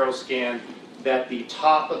this Farrell scan, that the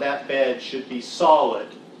top of that bed should be solid,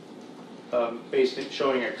 basically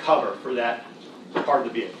showing a cover for that part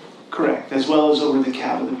of the vehicle. Correct, as well as over the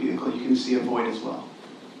cab of the vehicle, you can see a void as well.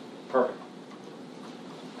 Perfect.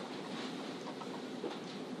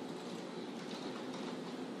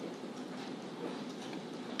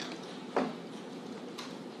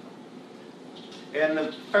 And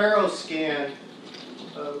the Farrell scan,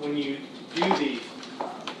 when you do these,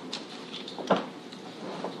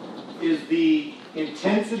 is the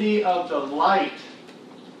intensity of the light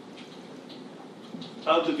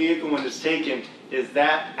of the vehicle when it's taken, is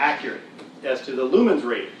that accurate as to the lumens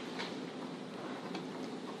rating?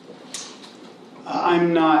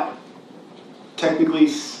 I'm not technical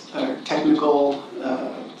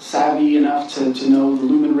savvy enough to know the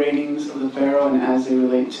lumen ratings of the ferrule and as they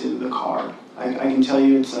relate to the car. I can tell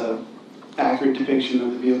you it's an accurate depiction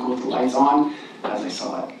of the vehicle with the lights on as I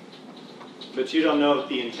saw it. But you don't know if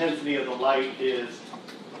the intensity of the light is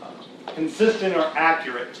consistent or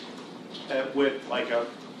accurate with like a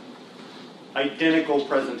identical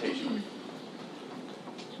presentation.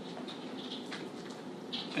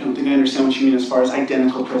 I don't think I understand what you mean as far as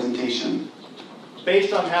identical presentation.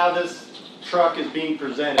 Based on how this truck is being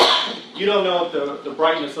presented, you don't know if the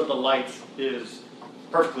brightness of the lights is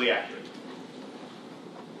perfectly accurate.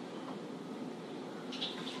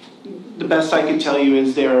 the best I can tell you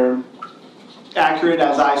is they're accurate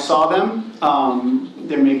as I saw them.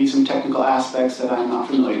 There may be some technical aspects that I'm not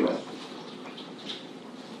familiar with.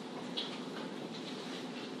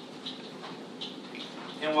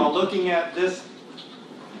 And while looking at this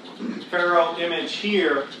Faro image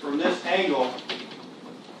here from this angle,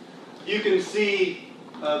 you can see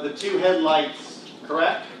the two headlights,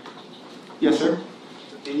 correct? Yes, sir.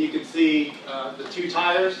 And you can see the two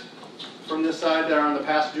tires from this side that are on the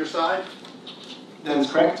passenger side. That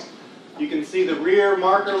is correct. You can see the rear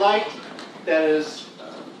marker light that is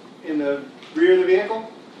in the rear of the vehicle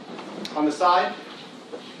on the side.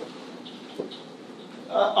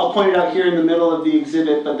 I'll point it out here in the middle of the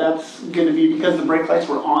exhibit, but that's going to be because the brake lights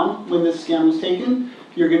were on when this scan was taken.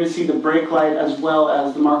 You're going to see the brake light as well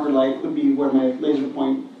as the marker light would be where my laser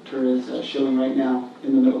pointer is showing right now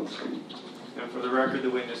in the middle of the screen. And for the record, the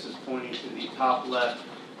witness is pointing to the top left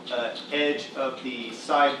edge of the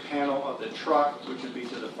side panel of the truck, which would be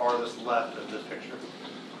to the farthest left of this picture.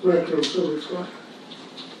 Retro silver sky.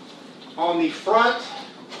 On the front,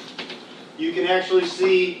 you can actually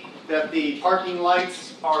see that the parking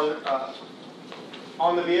lights are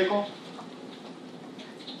on the vehicle.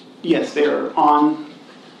 Yes, they are on.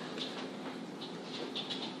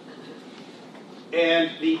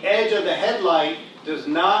 And the edge of the headlight does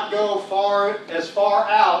not go as far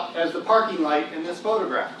out as the parking light in this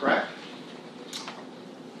photograph, correct?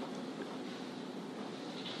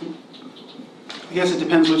 I guess it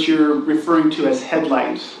depends what you're referring to as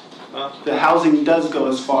headlights. The housing does go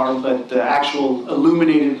as far, but the actual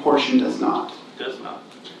illuminated portion does not. Does not.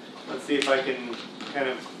 Let's see if I can kind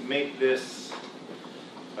of make this,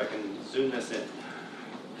 if I can zoom this in.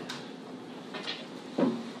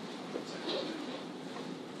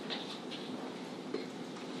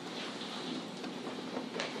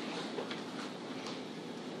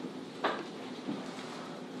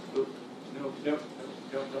 No,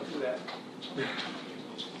 don't do that.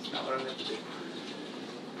 It's not what I meant to do.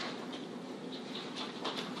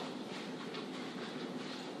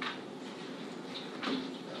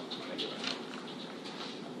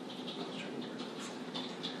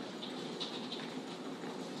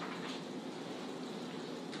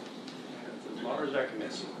 As large as I can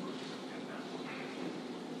miss.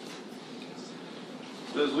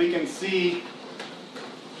 So as we can see,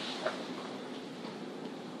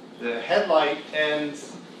 the headlight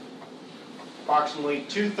ends approximately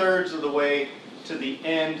 2/3 of the way to the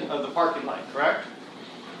end of the parking light, correct?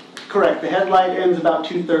 Correct. The headlight ends about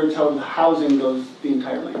 2/3, how the housing goes the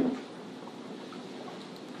entire length.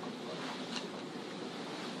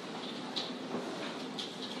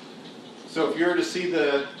 So if you were to see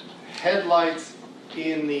the headlights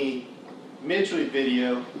in the Midgley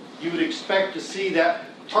video, you would expect to see that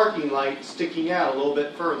parking light sticking out a little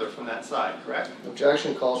bit further from that side, correct?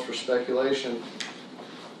 Objection calls for speculation.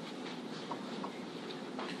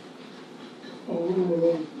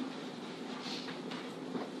 Oh,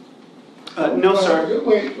 No, sir.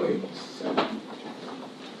 Wait a second.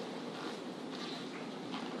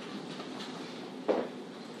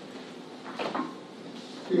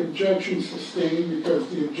 The objection sustained because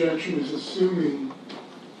the objection is assuming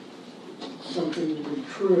something to be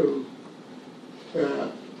true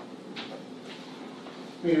that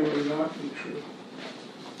may or may not be true.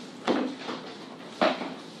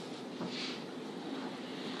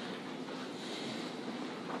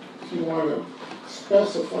 If you want to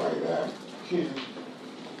specify that, you can.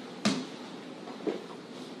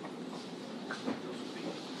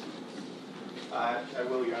 I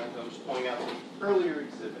will, Your Honor. I'm just pointing out the earlier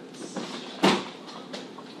exhibits.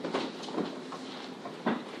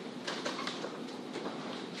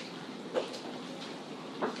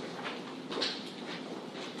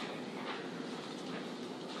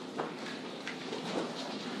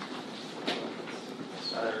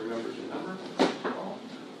 I remember the number.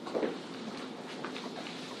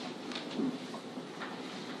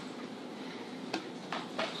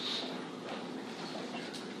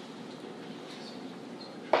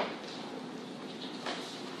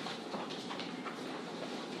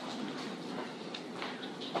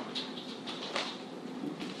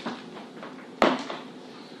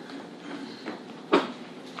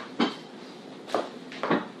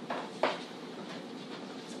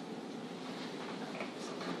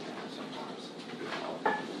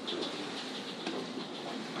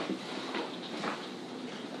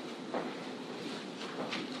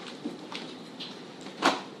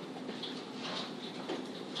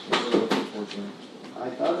 I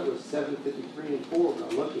thought it was 7:53 and 4,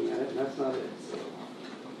 but I'm looking at it, and that's not it, so.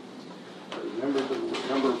 I remember the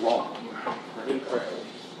number wrong. Incorrect.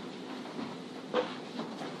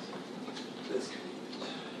 This.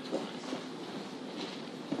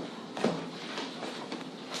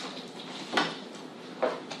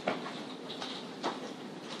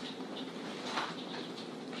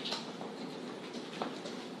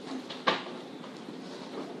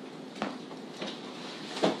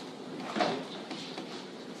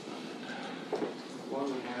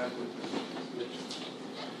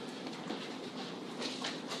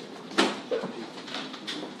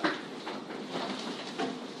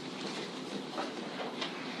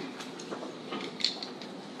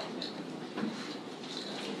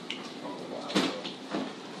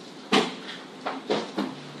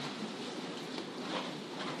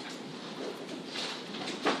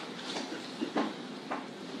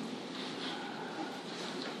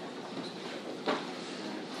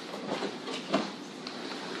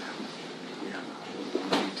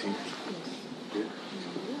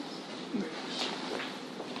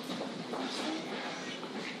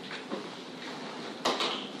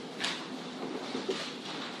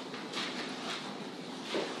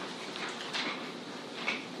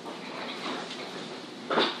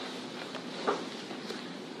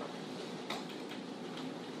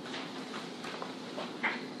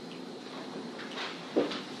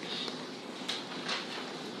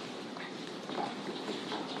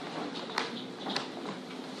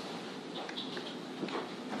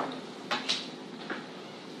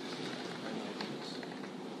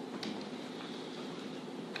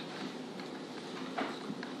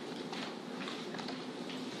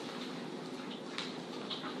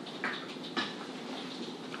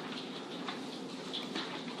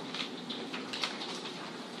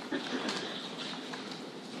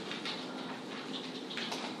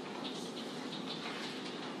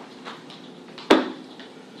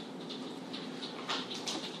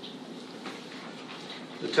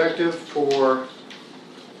 detective for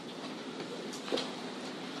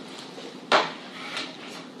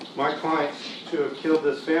my client to have killed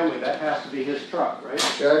this family. That has to be his truck, right?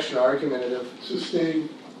 Objection, argumentative. Sustained.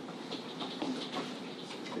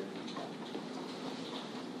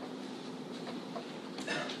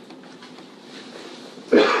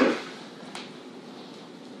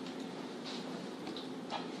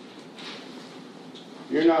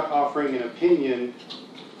 You're not offering an opinion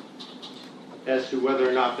as to whether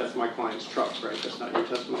or not that's my client's truck, right? That's not your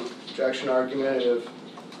testimony? Objection, argumentative.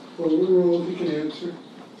 Overruled, you can answer.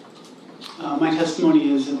 My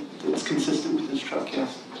testimony is that it's consistent with his truck,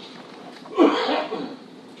 yes.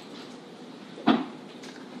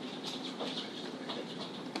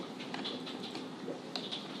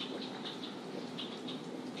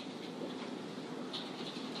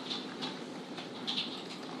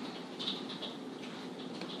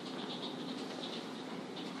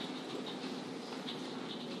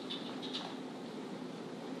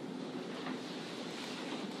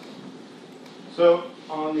 So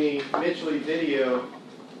on the Mitchell video,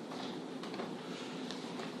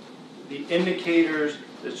 the indicators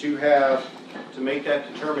that you have to make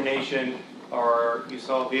that determination are you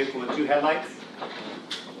saw a vehicle with two headlights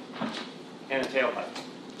and a taillight.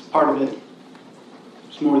 It's part of it.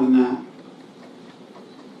 It's more than that.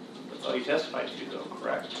 That's all you testified to, though,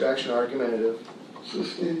 correct? Objection, argumentative.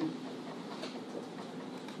 Sustained.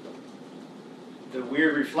 The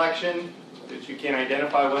weird reflection that you can't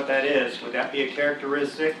identify what that is, would that be a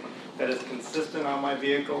characteristic that is consistent on my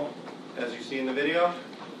vehicle as you see in the video?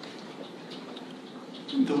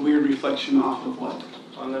 The weird reflection off of what?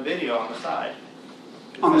 On the video, on the side.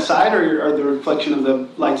 On the side, or the reflection of the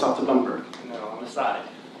lights off the bumper? No, on the side,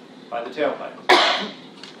 by the tailpipe.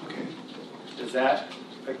 Okay. Is that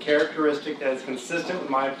a characteristic that is consistent with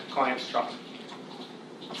my client's truck?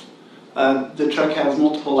 The truck has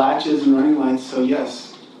multiple latches and running lights, so yes.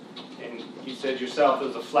 And you said yourself it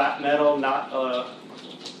was a flat metal, not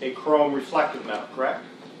a chrome reflective metal, correct?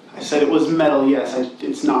 I said it was metal, yes.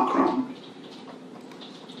 It's not chrome.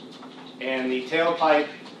 And the tailpipe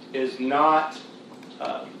is not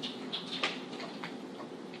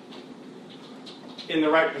in the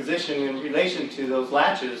right position in relation to those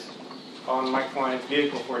latches on my client's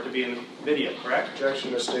vehicle for it to be in the video, correct?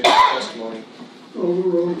 Objection, misstated testimony.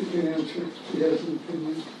 Overruled, you can answer. He has an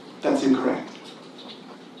opinion. That's incorrect.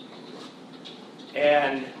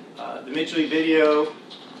 And the Mitchell video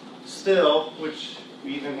still, which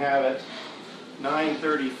we even have at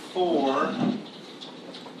 9:34.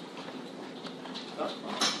 Oh,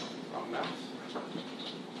 wrong mouse.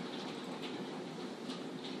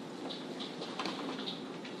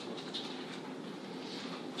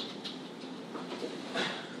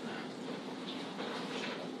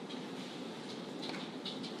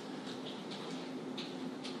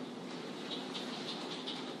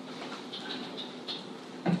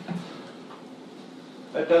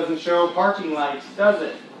 That doesn't show parking lights, does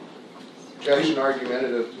it? Objection,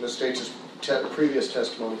 argumentative. Misstates his previous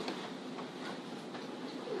testimony.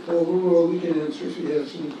 Overruled, you can answer if he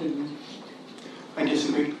has an opinion. I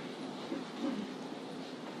disagree.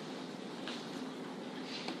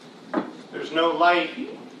 There's no light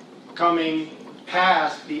coming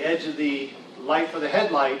past the edge of the light for the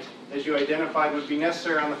headlight as you identified would be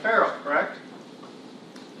necessary on the Pharaoh, correct?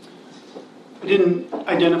 I didn't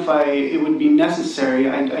identify it would be necessary.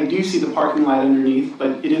 I do see the parking light underneath,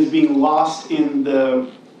 but it is being lost in the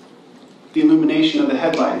illumination of the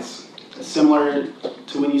headlights. Similar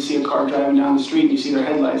to when you see a car driving down the street and you see their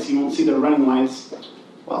headlights, you won't see their running lights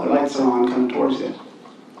while their lights are on coming towards you.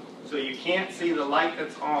 So you can't see the light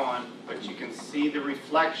that's on, but you can see the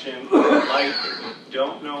reflection of the light that you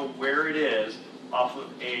don't know where it is off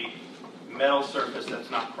of a metal surface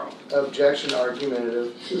that's not chrome. Objection,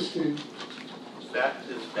 argumentative. Sustained. Is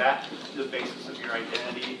that the basis of your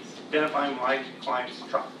identity? Identifying my client's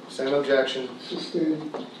truck. Same objection.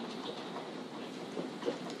 Sustained.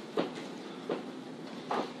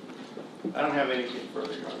 I don't have anything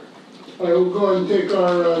further, Your Honor. All right, we'll go ahead and take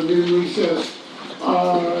our new recess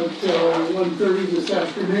till 1:30 this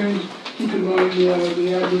afternoon. Keep in mind the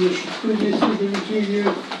admonition previously given to you,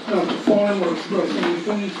 not to form or express any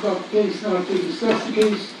opinions about the case, not to discuss the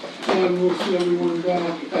case, and we'll see everyone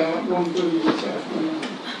back at 1:30 this afternoon.